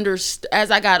I understood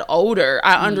as I got older.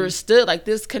 I understood like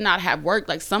this could not have worked.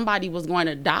 Like somebody was going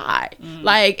to die,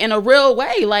 like in a real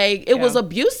way. Like it was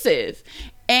abusive.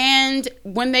 And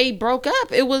when they broke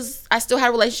up, I still had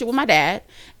a relationship with my dad,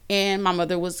 and my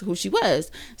mother was who she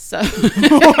was. So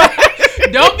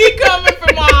don't be coming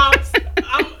for moms.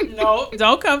 No,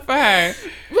 don't come for her.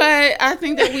 But I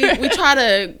think that we try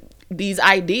to. These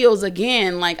ideals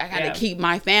again. Like I got to keep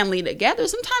my family together.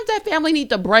 Sometimes that family need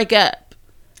to break up.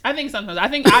 I think sometimes. I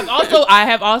think I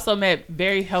have also met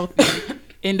very healthy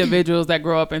individuals that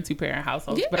grow up in 2-parent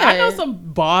households. Yeah. But I know some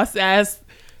boss ass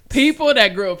people that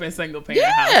grew up in single parent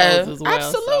households as well.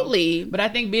 Absolutely. So. But I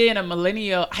think being a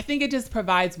millennial, I think it just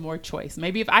provides more choice.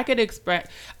 Maybe if I could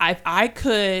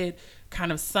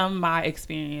kind of sum my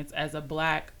experience as a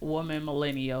Black woman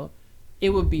millennial,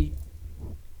 it would be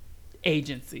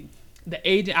agency.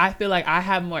 I feel like I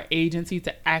have more agency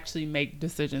to actually make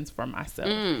decisions for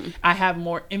myself. I have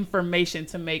more information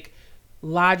to make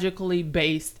logically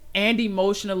based and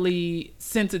emotionally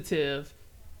sensitive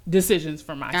decisions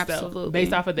for myself. Absolutely.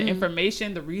 Based off of the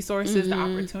information, the resources, the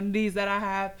opportunities that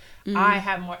I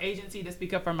have more agency to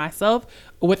speak up for myself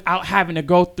without having to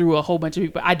go through a whole bunch of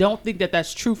people. I don't think that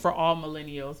that's true for all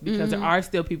millennials, because there are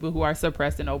still people who are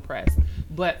suppressed and oppressed.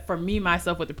 But for me,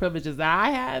 myself, with the privileges that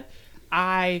I have,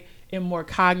 I am more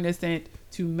cognizant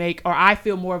to make, or I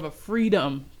feel more of a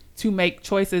freedom to make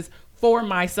choices for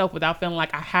myself without feeling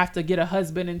like I have to get a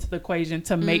husband into the equation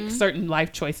to make certain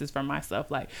life choices for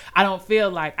myself. Like, I don't feel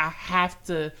like I have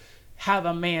to have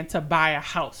a man to buy a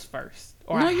house first,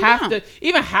 or I have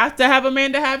to have a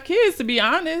man to have kids, to be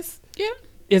honest. Yeah.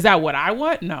 Is that what I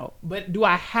want? No. But do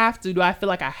I feel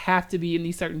like I have to be in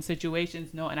these certain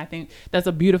situations? No. And I think that's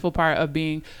a beautiful part of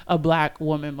being a Black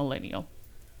woman millennial.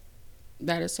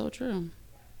 That is so true.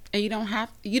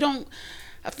 And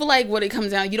I feel like what it comes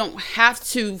down, you don't have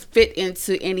to fit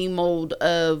into any mold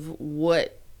of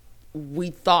what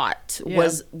we thought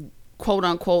was quote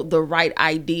unquote the right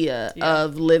idea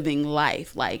of living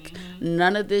life. Like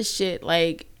none of this shit,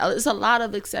 like it's a lot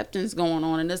of acceptance going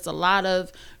on, and it's a lot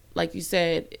of, like you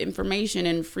said, information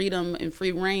and freedom and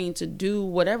free reign to do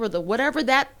whatever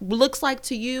that looks like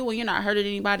to you, and you're not hurting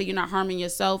anybody, you're not harming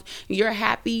yourself, you're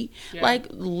happy. Like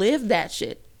live that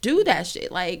shit, do that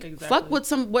shit. Like fuck what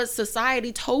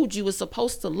society told you was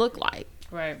supposed to look like.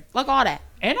 Right. Fuck all that.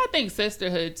 And I think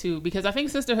sisterhood too, because I think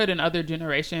sisterhood in other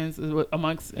generations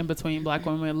in between Black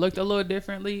women looked a little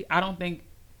differently. I don't think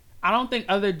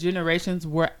other generations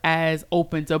were as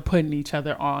open to putting each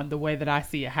other on the way that I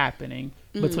see it happening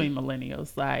between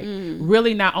millennials. Like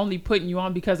really not only putting you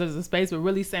on because there's a space, but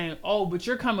really saying, oh, but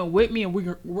you're coming with me and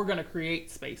we're going to create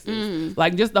spaces.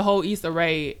 Like just the whole Issa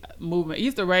Rae movement.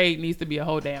 Issa Rae needs to be a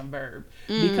whole damn verb,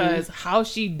 because how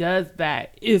she does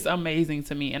that is amazing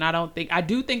to me. And I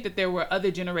do think that there were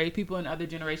people in other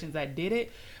generations that did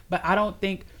it, but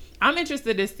I'm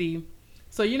interested to see.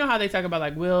 So you know how they talk about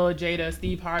like Will, Jada,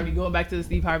 Steve Harvey, going back to the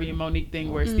Steve Harvey and Monique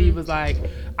thing, where Steve was like,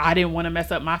 I didn't want to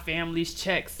mess up my family's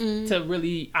checks to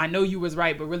really, I know you was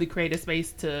right, but really create a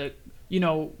space to,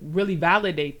 really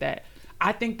validate that.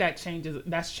 I think that's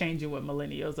changing with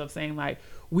millennials, of saying like,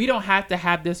 we don't have to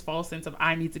have this false sense of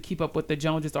I need to keep up with the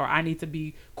Joneses, or I need to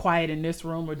be quiet in this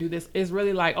room or do this. It's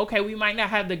really like, okay, we might not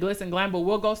have the glitz and glam, but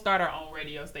we'll go start our own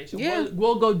radio station. Yeah.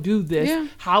 We'll go do this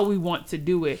how we want to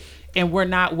do it. And we're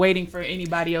not waiting for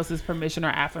anybody else's permission or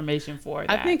affirmation for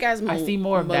that. I think I see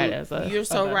more of that as a... You're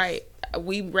so right.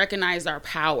 We recognize our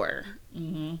power.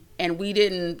 And we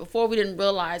didn't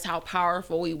realize how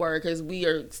powerful we were, because we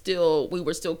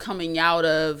were still coming out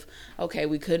of, okay,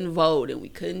 we couldn't vote and we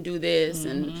couldn't do this,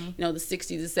 and the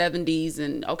 60s and 70s,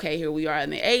 and okay, here we are in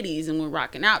the 80s and we're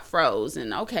rocking out fros,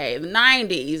 and okay, the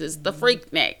 90s is the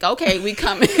Freaknik. Okay, we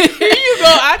coming. Here you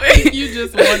go. I think you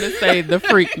just want to say the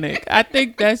Freaknik. I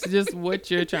think that's just what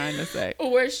you're trying to say.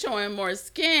 We're showing more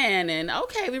skin, and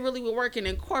okay, we really were working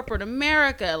in corporate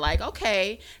America. Like,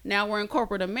 okay, now we're in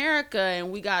corporate America.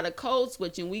 and we got a code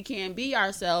switch and we can't be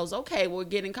ourselves. Okay, we're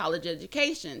getting college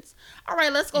educations. All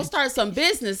right, let's go start some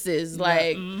businesses.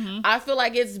 Like, I feel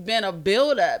like it's been a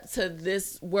build up to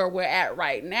this where we're at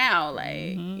right now.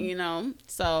 Like, you know,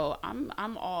 so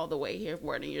I'm all the way here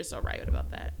for it, and you're so right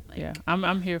about that. Like, yeah,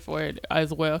 I'm here for it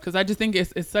as well, because I just think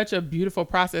it's such a beautiful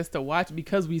process to watch,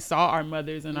 because we saw our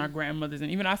mothers and our grandmothers,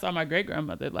 and even I saw my great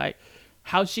grandmother, like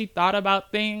how she thought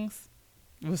about things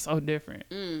was so different.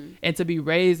 And to be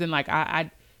raised in, like, I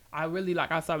really,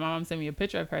 like, I saw my mom send me a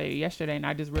picture of her yesterday, and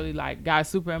I just really, like, got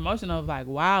super emotional of, like,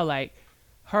 wow, like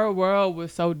her world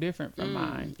was so different from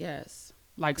mine. Yes.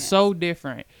 Like, so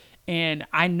different. And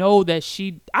I know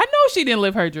she didn't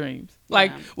live her dreams.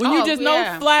 Like, when you just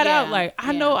know flat out, like,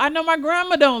 I know my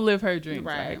grandma don't live her dreams.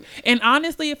 Right. Like, and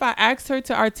honestly, if I asked her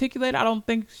to articulate, I don't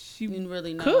think she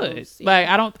really could. knows. Yeah. Like,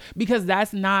 I don't, because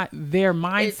that's not their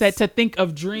mindset to think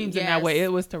of dreams in that way.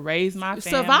 It was to raise my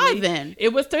family. Surviving.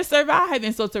 It was to survive.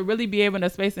 And so to really be able to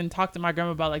space and talk to my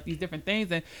grandma about, like, these different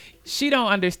things, and she don't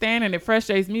understand, and it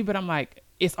frustrates me, but I'm like,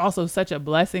 it's also such a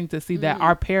blessing to see that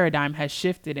our paradigm has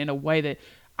shifted in a way that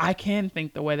I can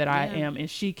think the way that I am, and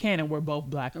she can, and we're both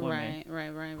Black women,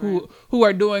 right. who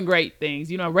are doing great things.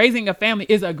 You know, raising a family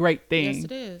is a great thing. Yes,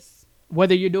 it is.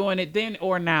 Whether you're doing it then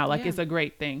or now, like, it's a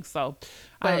great thing. So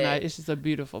I don't know. It's just a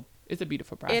beautiful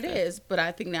process. It is, but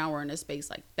I think now we're in a space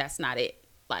like that's not it.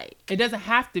 Like, it doesn't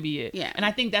have to be it. Yeah. And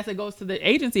I think it goes to the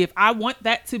agency. If I want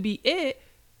that to be it,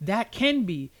 that can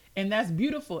be. And that's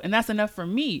beautiful, and that's enough for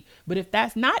me. But if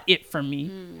that's not it for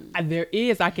me,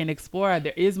 I can explore.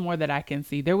 There is more that I can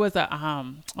see. There was a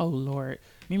oh Lord,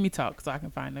 let me talk so I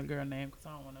can find the girl name, because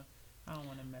I don't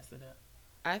want to mess it up.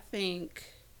 I think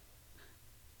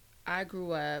I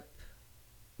grew up.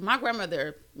 My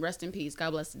grandmother, rest in peace, God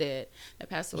bless the dead, that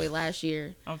passed away last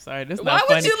year. I'm sorry, this is Why not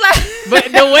funny. would you laugh? But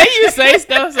the way you say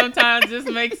stuff sometimes just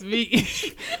makes me.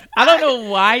 I don't know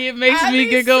why it makes me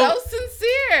giggle. So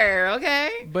sincere,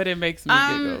 okay? But it makes me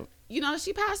giggle. You know,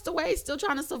 she passed away still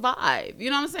trying to survive. You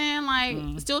know what I'm saying?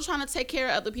 Like, still trying to take care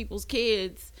of other people's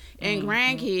kids and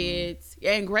grandkids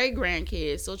and great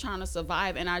grandkids, still trying to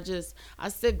survive. And I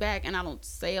sit back and I don't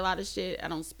say a lot of shit. I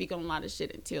don't speak on a lot of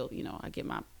shit until, you know, I get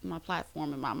my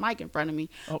platform and my mic in front of me.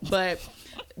 Oh. But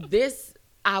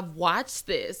I've watched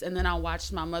this, and then I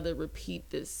watched my mother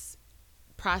repeat this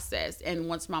process. And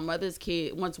once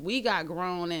we got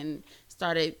grown and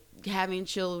started having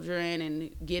children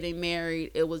and getting married,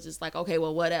 it was just like, okay,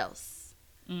 well, what else?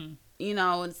 You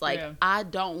know, it's like, I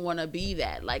don't want to be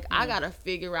that. Like, I got to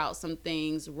figure out some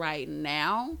things right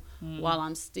now while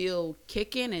I'm still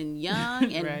kicking and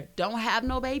young and don't have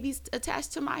no babies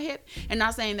attached to my hip. And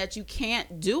not saying that you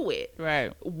can't do it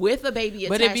with a baby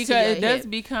attached to your hip. But it does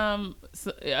become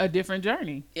a different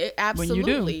journey. Absolutely.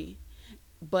 When you do.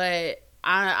 But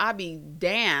I'd be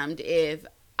damned if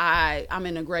I'm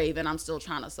in a grave and I'm still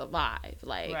trying to survive.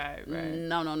 Like,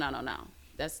 no.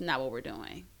 That's not what we're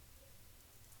doing.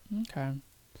 Okay.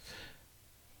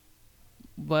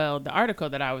 Well, the article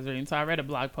that I was reading, so I read a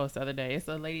blog post the other day. It's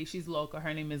a lady, she's local.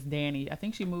 Her name is Danny. I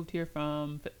think she moved here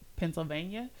from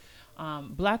Pennsylvania.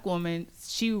 Black woman.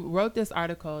 She wrote this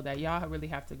article that y'all really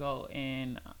have to go,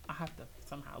 and I have to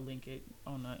somehow link it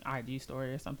on an IG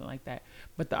story or something like that.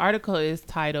 But the article is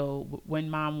titled "When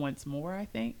Mom Wants More," I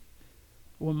think.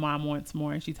 When Mom Wants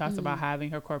More, and she talks about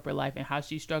having her corporate life and how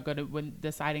she struggled when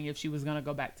deciding if she was going to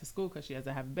go back to school because she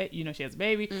doesn't have she has a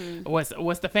baby.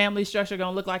 What's the family structure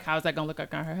going to look like? How is that going to look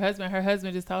like on her husband? Her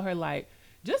husband just told her, like,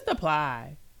 just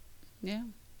apply. Yeah.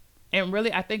 And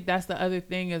really, I think that's the other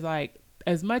thing is, like,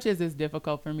 as much as it's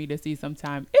difficult for me to see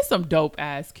sometimes, it's some dope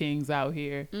ass kings out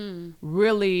here,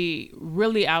 really,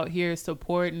 really out here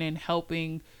supporting and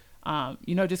helping,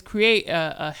 just create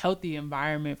a healthy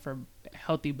environment for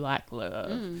healthy Black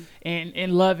love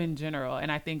and love in general.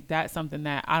 And I think that's something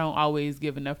that I don't always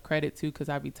give enough credit to, because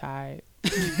I be tired.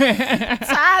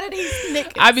 Tired of these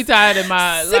niggas. I be tired of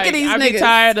my sick of these I niggas. be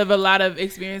tired of a lot of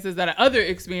experiences that I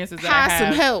have.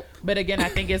 Some help. But again, I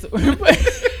think it's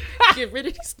get rid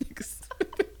of these niggas.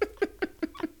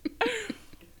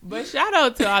 But shout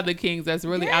out to all the kings that's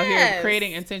really out here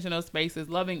creating intentional spaces,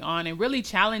 loving on, and really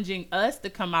challenging us to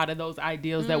come out of those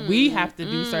ideals that we have to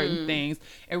do certain things,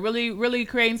 and really, really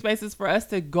creating spaces for us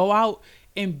to go out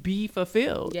and be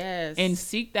fulfilled. Yes. And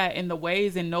seek that in the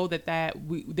ways and know that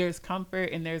there's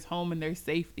comfort and there's home and there's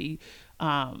safety,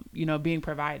 being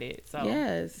provided.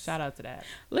 So shout out to that.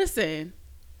 Listen,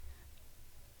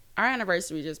 our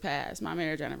anniversary just passed, my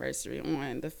marriage anniversary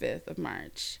on the 5th of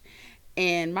March.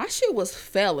 And my shit was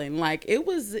failing, like it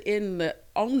was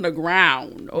on the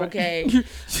ground, okay.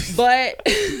 But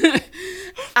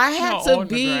I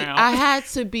had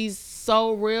to be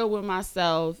so real with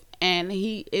myself and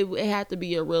it had to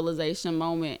be a realization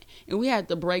moment, and we had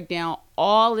to break down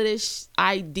all of this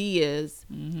ideas,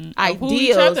 Of who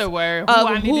each other were, who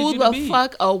I of needed who you to the be.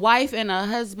 fuck a wife and a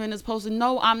husband is supposed to.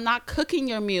 No, I'm not cooking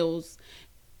your meals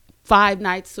 5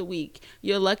 nights a week.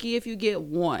 You're lucky if you get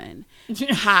one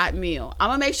hot meal. I'm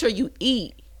gonna make sure you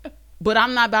eat, but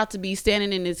I'm not about to be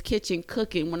standing in this kitchen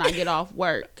cooking when I get off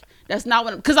work. That's not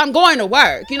what, because I'm going to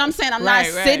work. You know what I'm saying? I'm not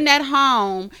sitting at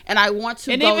home and I want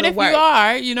to And go even to if work. you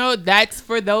are, you know, that's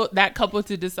for that couple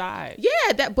to decide.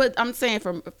 Yeah, but I'm saying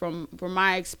from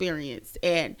my experience,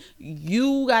 and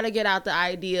you got to get out the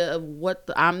idea of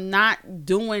I'm not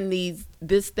doing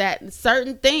that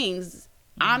certain things.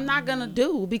 I'm not gonna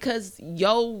do because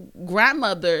your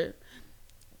grandmother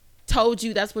told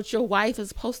you that's what your wife is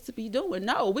supposed to be doing.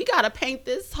 No, we gotta paint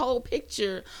this whole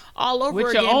picture all over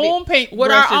With again. your own paint with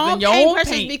brushes our own and your paint own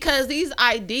brushes, paint. because these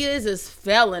ideas is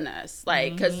failing us.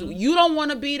 Like, because you don't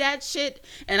want to be that shit,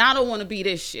 and I don't want to be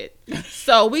this shit.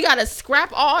 So we gotta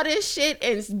scrap all this shit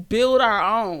and build our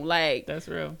own. Like, That's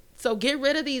real. so get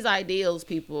rid of these ideals,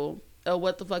 people, of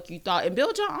what the fuck you thought, and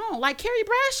build your own. Like Carrie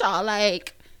Bradshaw.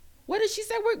 Like, what did she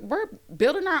say? We're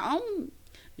building our own.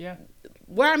 Yeah.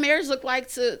 What our marriage look like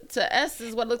to us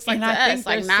is what it looks like And to I us. think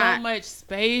Like, there's not. so much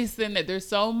space in it. There's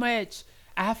so much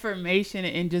affirmation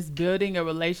in just building a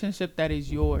relationship that is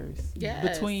yours. Yes.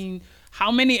 Between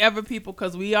how many ever people,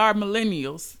 because we are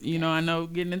millennials, you know, I know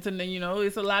getting into the, you know,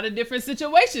 it's a lot of different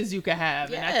situations you can have.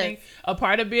 Yes. And I think a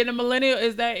part of being a millennial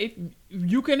is that if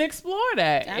you can explore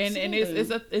that. And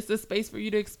it's a space for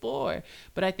you to explore.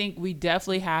 But I think we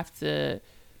definitely have to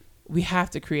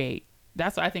create.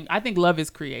 That's what I think love is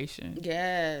creation.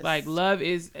 Yes. Like, love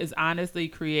is honestly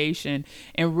creation,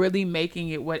 and really making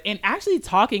it and actually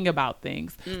talking about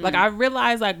things. Like, I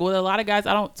realize, like, with a lot of guys,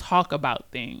 I don't talk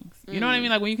about things. You know what I mean?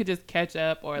 Like, when you could just catch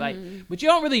up or like, but you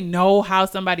don't really know how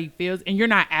somebody feels, and you're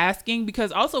not asking,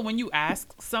 because also when you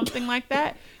ask something like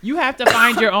that, you have to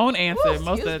find your own answer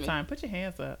most of the time. Put your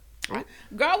hands up.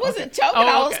 Girl, I wasn't choking. Oh,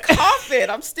 I was okay. coughing.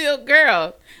 I'm still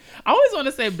girl. I always want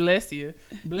to say bless you.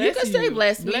 Bless You can say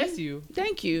bless me. Bless you.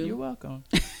 Thank you. You're welcome.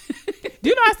 Do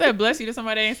you know I said bless you to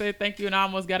somebody and said thank you, and I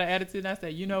almost got an attitude, and I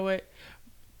said, you know what?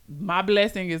 My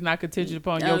blessing is not contingent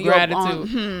upon your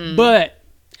gratitude. But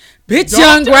bitch,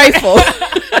 you're ungrateful.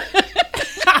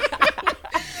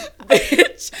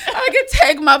 Bitch, I can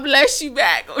take my bless you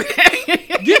back. Okay?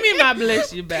 give me my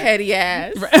bless you back. Petty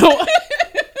ass.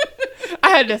 I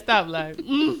had to stop like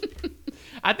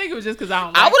I think it was just because I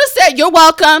don't I like, would have said you're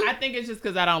welcome. I think it's just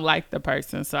because I don't like the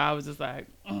person, so I was just like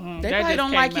They that probably just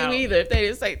don't came like out. you either if they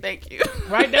didn't say thank you.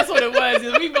 Right, that's what it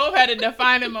was. We both had to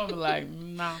define it. moment like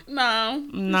no,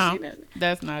 No.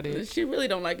 that's not it. She really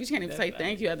don't like you. She can't even say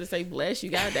thank you. I have to say bless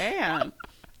you. Goddamn.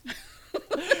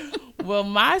 Well,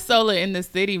 my Solar in the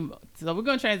City, so we're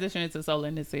going to transition into Solar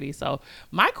in the City. So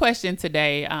my question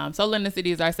today, Solar in the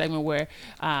City is our segment where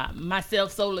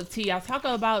myself, Solar T, I talk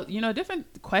about, you know,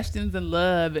 different questions in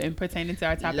love and pertaining to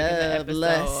our topic in the Love, episode.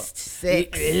 lust,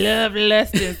 sex. Love,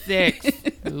 lust, and sex.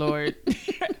 Lord.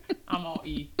 I'm on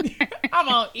E. I'm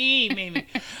on E, Mimi.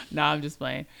 No, I'm just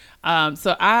playing.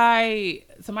 So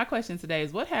my question today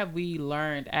is, what have we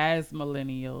learned as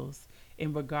millennials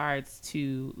in regards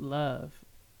to love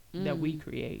that we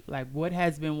create? Like, what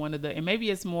has been one of the, and maybe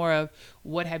it's more of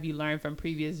what have you learned from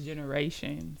previous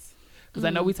generations? Because I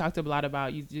know we talked a lot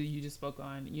about, you just spoke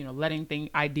on, you know, letting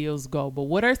ideals go, but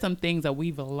what are some things that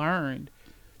we've learned?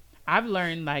 I've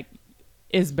learned, like,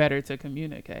 it's better to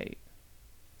communicate.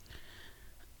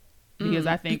 Because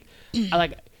I think,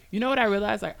 like, you know what I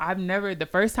realized? Like, the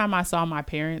first time I saw my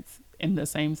parents in the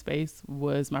same space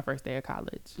was my first day of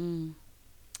college. And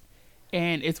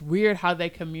it's weird how they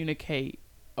communicate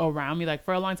around me. Like,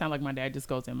 for a long time, like, my dad just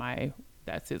goes MIA.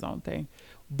 That's his own thing.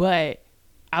 But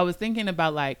I was thinking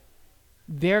about, like,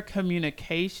 their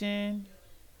communication.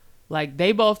 Like,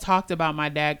 they both talked about my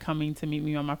dad coming to meet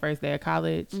me on my first day of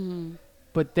college.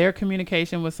 But their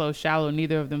communication was so shallow,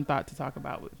 neither of them thought to talk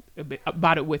about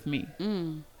it with me.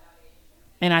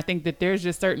 And I think that there's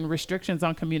just certain restrictions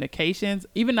on communications,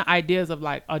 even the ideas of,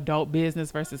 like, adult business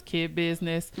versus kid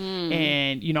business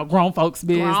and, you know, grown folks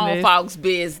business. Grown folks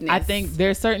business. I think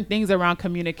there's certain things around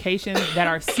communication that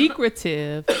are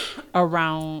secretive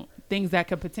around things that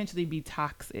could potentially be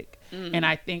toxic. And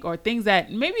I think, or things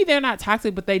that maybe they're not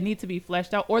toxic, but they need to be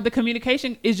fleshed out, or the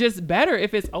communication is just better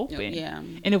if it's open. Yeah.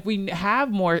 And if we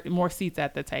have more seats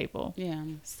at the table. Yeah.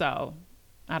 So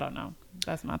I don't know.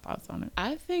 That's my thoughts on it.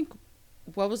 I think,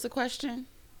 what was the question?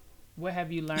 What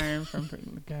have you learned from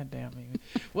goddamn me?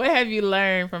 What have you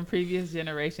learned from previous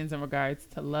generations in regards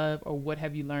to love, or what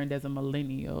have you learned as a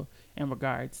millennial in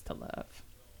regards to love?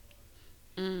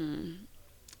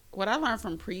 what I learned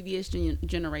from previous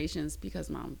generations, because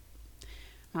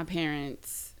my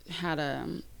parents had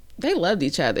they loved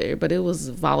each other, but it was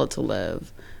volatile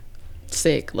love,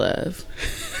 sick love.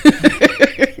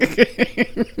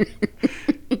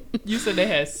 You said they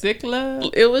had sick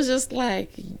love? It was just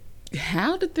like,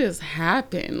 how did this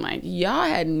happen? Like, y'all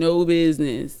had no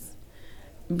business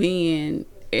being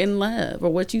in love, or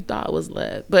what you thought was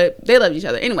love, but they loved each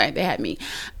other. Anyway, they had me.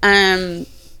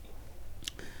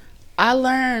 I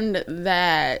learned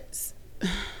that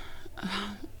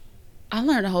I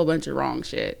learned a whole bunch of wrong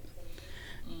shit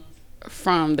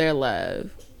from their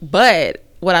love. But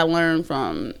what I learned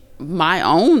from my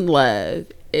own love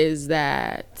is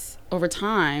that over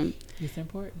time, it's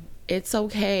important. It's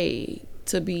okay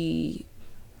to be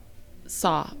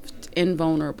soft and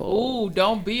vulnerable. Ooh,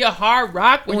 don't be a hard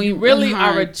rock when you really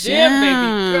are a gem,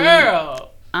 baby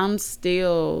girl. I'm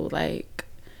still like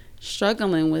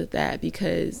struggling with that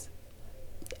because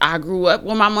I grew up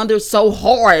with my mother so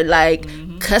hard, like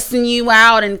cussing you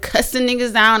out and cussing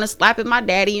niggas out and slapping my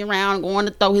daddy around, going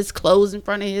to throw his clothes in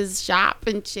front of his shop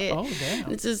and shit. Oh,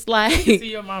 damn. It's just like,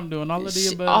 see your mom doing all of the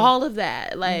above. All of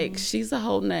that. Like, she's a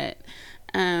whole nut.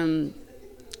 And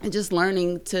just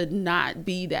learning to not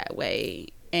be that way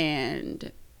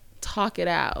and talk it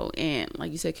out. And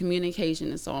like you said,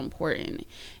 communication is so important.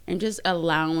 And just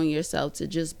allowing yourself to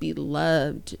just be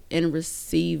loved and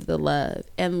receive the love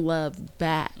and love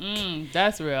back.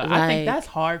 That's real. Like, I think that's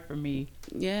hard for me.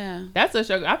 Yeah. That's a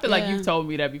struggle. I feel like you've told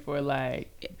me that before.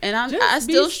 Like, and I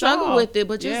still struggle with it,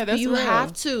 but just you real.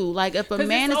 Have to. Like, if a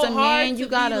man is so a man, you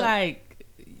gotta. Like,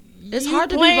 it's hard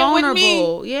to be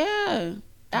vulnerable. Yeah.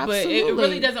 Absolutely. But it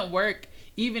really doesn't work.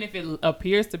 Even if it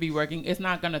appears to be working, it's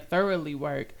not going to thoroughly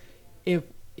work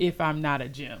if I'm not a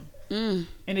gem. And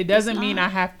it doesn't mean I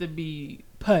have to be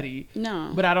putty.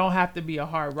 No. But I don't have to be a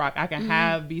hard rock. I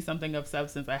can be something of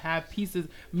substance. I have pieces,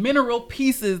 mineral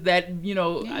pieces that,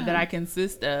 that I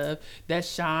consist of, that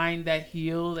shine, that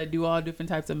heal, that do all different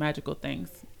types of magical things.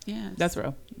 Yeah. That's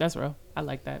real. That's real. I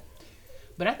like that.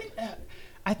 But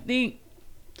I think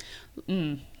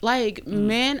like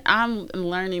men, I'm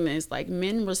learning this, like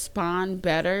men respond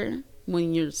better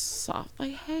when you're soft.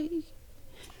 Like, hey,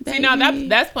 baby, see, now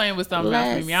that's playing with something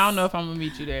else for me. I don't know if I'm gonna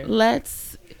meet you there.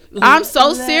 I'm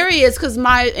so serious because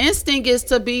my instinct is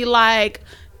to be like,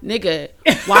 nigga,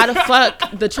 why the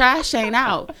fuck the trash ain't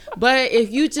out? But if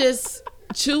you just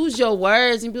choose your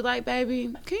words and be like,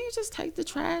 baby, can you just take the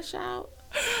trash out?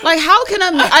 Like, how can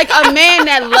a man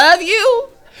that love you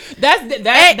that's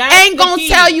ain't gonna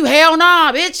tell you, hell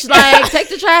nah, bitch, like, take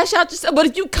the trash out yourself? But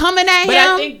if you coming at him,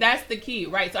 I think that's the key,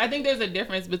 right? So I think there's a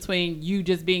difference between you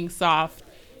just being soft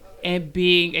and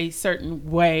being a certain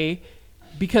way,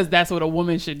 because that's what a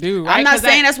woman should do, right? I'm not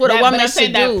saying that's what a woman should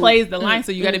do. That plays the line,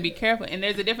 so you got to be careful. And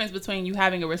there's a difference between you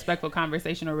having a respectful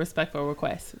conversation or respectful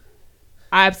request.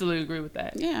 I absolutely agree with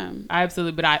that. Yeah, I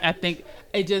absolutely. But I think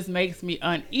it just makes me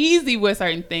uneasy with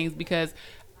certain things because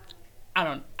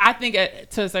I think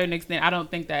to a certain extent, I don't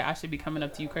think that I should be coming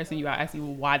up to you, cursing you out, asking you,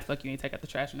 well, why the fuck you ain't take out the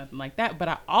trash or nothing like that. But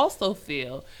I also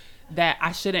feel that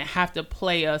I shouldn't have to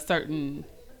play a certain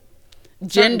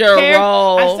gender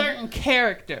role. A certain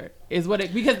character is what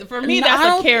it, because for me,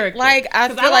 that's a character. Like, I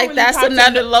feel like really that's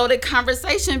another loaded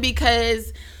conversation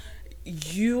because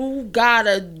you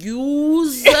gotta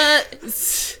use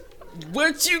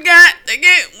what you got to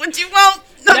get what you want.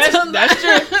 That's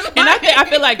true. And I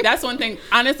feel like that's one thing.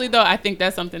 Honestly, though, I think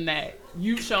that's something that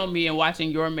you've shown me in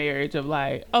watching your marriage of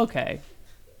like, okay,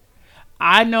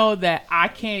 I know that I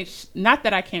can't, not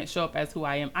that I can't show up as who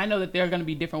I am. I know that there are going to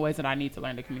be different ways that I need to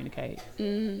learn to communicate.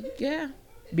 Yeah.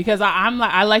 Because I'm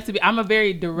a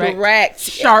very direct,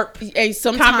 sharp, and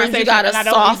sometimes you gotta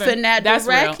soften that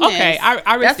directness. Okay,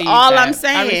 I receive that's all that. I'm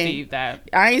saying. I receive that.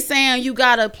 I ain't saying you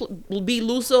gotta be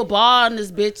Lucille Ball in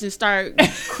this bitch and start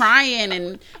crying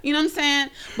and you know what I'm saying.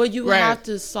 But you have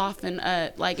to soften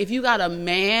up. Like, if you got a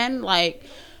man, like,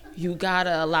 you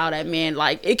gotta allow that man,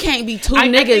 like, it can't be two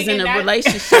niggas in a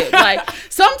relationship. Like,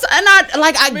 sometimes, and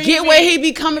I get where he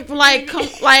be coming from. Like,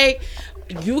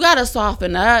 you gotta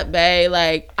soften up, babe.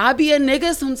 Like, I be a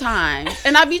nigga sometimes,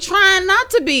 and I be trying not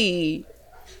to be.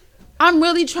 I'm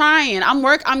really trying.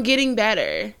 I'm getting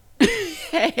better.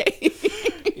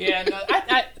 Yeah, no,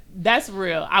 that's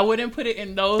real. I wouldn't put it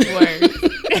in those words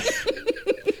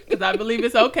because I believe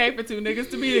it's okay for two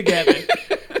niggas to be together.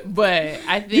 But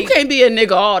I think you can't be a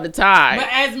nigga all the time. But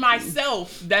as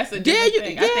myself, that's a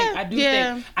different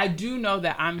thing. I do know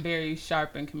that I'm very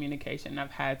sharp in communication.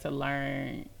 I've had to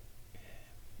learn.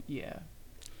 Yeah.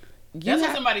 That's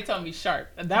what somebody told me, sharp.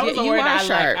 That was a word I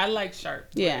like. I like sharp.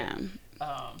 Yeah.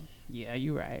 Yeah,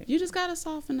 you're right. You just gotta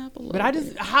soften up a little.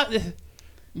 But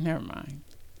never mind.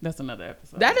 That's another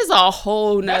episode. That is a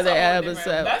whole nother That's a whole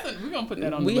different- episode. We're gonna put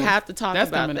that on. We the list. have to talk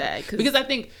about coming up. that, because I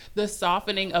think the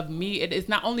softening of me, it is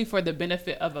not only for the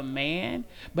benefit of a man,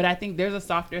 but I think there's a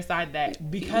softer side that,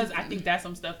 because I think that's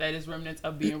some stuff that is remnants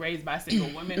of being raised by single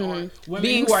women or women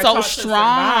Being who are so taught to strong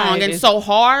survive and is- so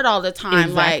hard all the time.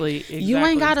 Exactly, Like you ain't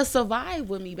exactly. gotta survive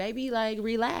with me, baby. Like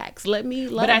relax. Let me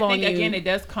love But I on think you. again, it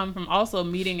does come from also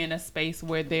meeting in a space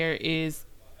where there is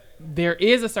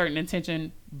a certain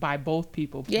intention by both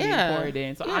people being Yeah. poured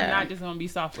in. So I'm Yeah. not just gonna be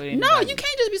soft with anybody. No, you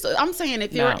can't just be so. I'm saying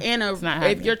if you're No, in a, it's not if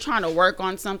happening. you're trying to work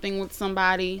on something with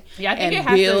somebody, Yeah, I think and it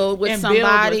has to- build with and build with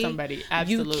somebody, somebody.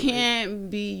 Absolutely. you can't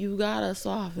be. You gotta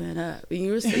soften up. And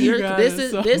you're gotta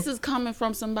this is coming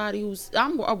from somebody who's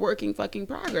I'm a working fucking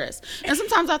progress. And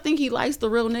sometimes I think he likes the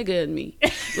real nigga in me,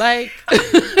 like.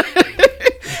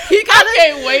 I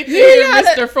can't wait to hear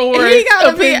Mr. Ford's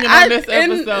opinion on this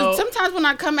episode. And sometimes when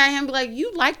I come at him, be like,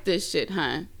 "You like this shit,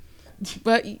 huh?"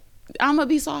 But I'm gonna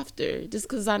be softer just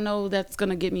because I know that's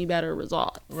gonna get me better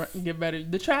results. Right, get better.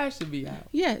 The trash should be out.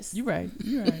 Yes, You're right.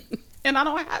 You're right. and I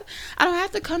don't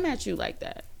have to come at you like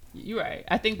that. You're right.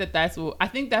 I think that's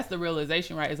the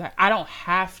realization, right? Is like I don't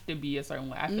have to be a certain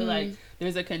way. I feel like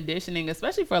there's a conditioning,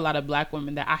 especially for a lot of Black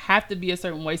women, that I have to be a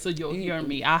certain way so you'll hear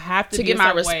me. I have to be get a my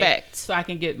certain way respect. so I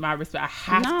can get my respect. I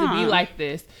have to be Nah. like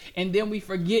this, and then we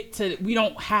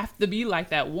don't have to be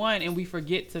like that one, and we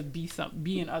forget to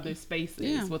be in other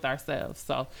spaces with ourselves.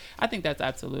 So I think that's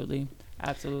absolutely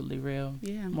real.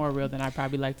 Yeah. More real than I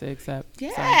probably like to accept.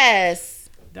 Yes,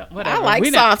 So, I whatever. like We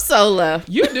not- soft solo.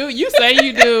 You do. You say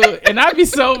you do. And I'd be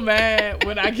so mad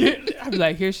when I'd be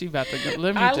like, here she about to go.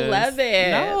 Let me I just. love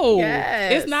it. No.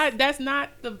 Yes. It's not. That's not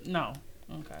the. No.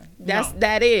 Okay.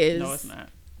 That is. No, it's not.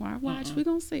 Watch, we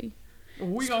gonna see.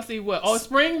 We gonna see what? Oh,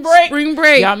 spring break. Spring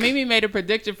break. Y'all, Mimi made a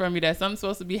prediction for me that something's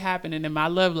supposed to be happening in my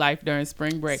love life during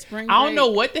spring break. Spring I don't break. know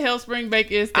what the hell spring break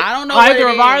is. I don't know what either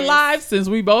it of our is. lives since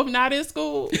we both not in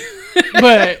school.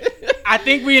 But I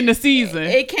think we in the season.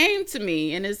 It came to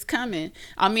me and it's coming.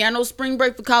 I mean, I know spring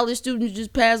break for college students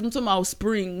just passed them to my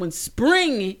spring. When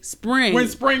spring when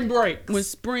spring breaks. when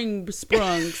spring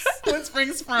sprungs. When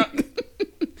spring sprung.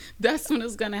 That's when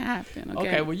it's gonna happen. Okay.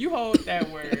 Okay, well, you hold that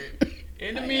word.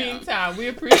 In the meantime, we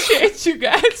appreciate you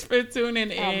guys for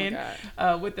tuning in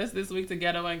with us this week to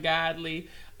Ghetto and Godly.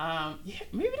 Yeah,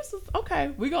 maybe this is okay.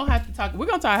 We're gonna have to talk. We're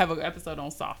gonna have an episode on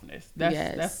softness.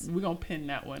 That's we're gonna pin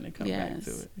that one and come back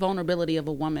to it. Vulnerability of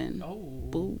a woman. Oh,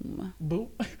 Boom. boom,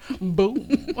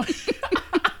 boom.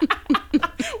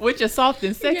 With your soft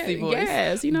and sexy voice.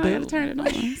 Yes, you know, I gotta turn it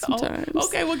on sometimes. Oh,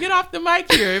 okay, well, get off the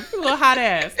mic here. A little hot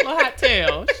ass, a little hot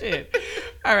tail. Shit.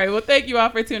 All right, well, thank you all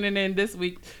for tuning in this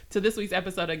week to this week's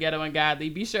episode of Ghetto and Godly.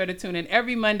 Be sure to tune in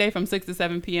every Monday from 6 to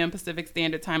 7 p.m. Pacific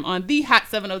Standard Time on the Hot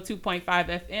 702.5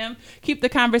 FM. Keep the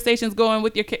conversations going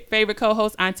with your favorite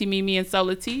co-hosts, Auntie Mimi and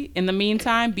Sola T. In the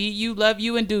meantime, be you, love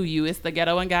you, and do you. It's the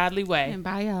Ghetto and Godly way. And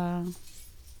bye, y'all.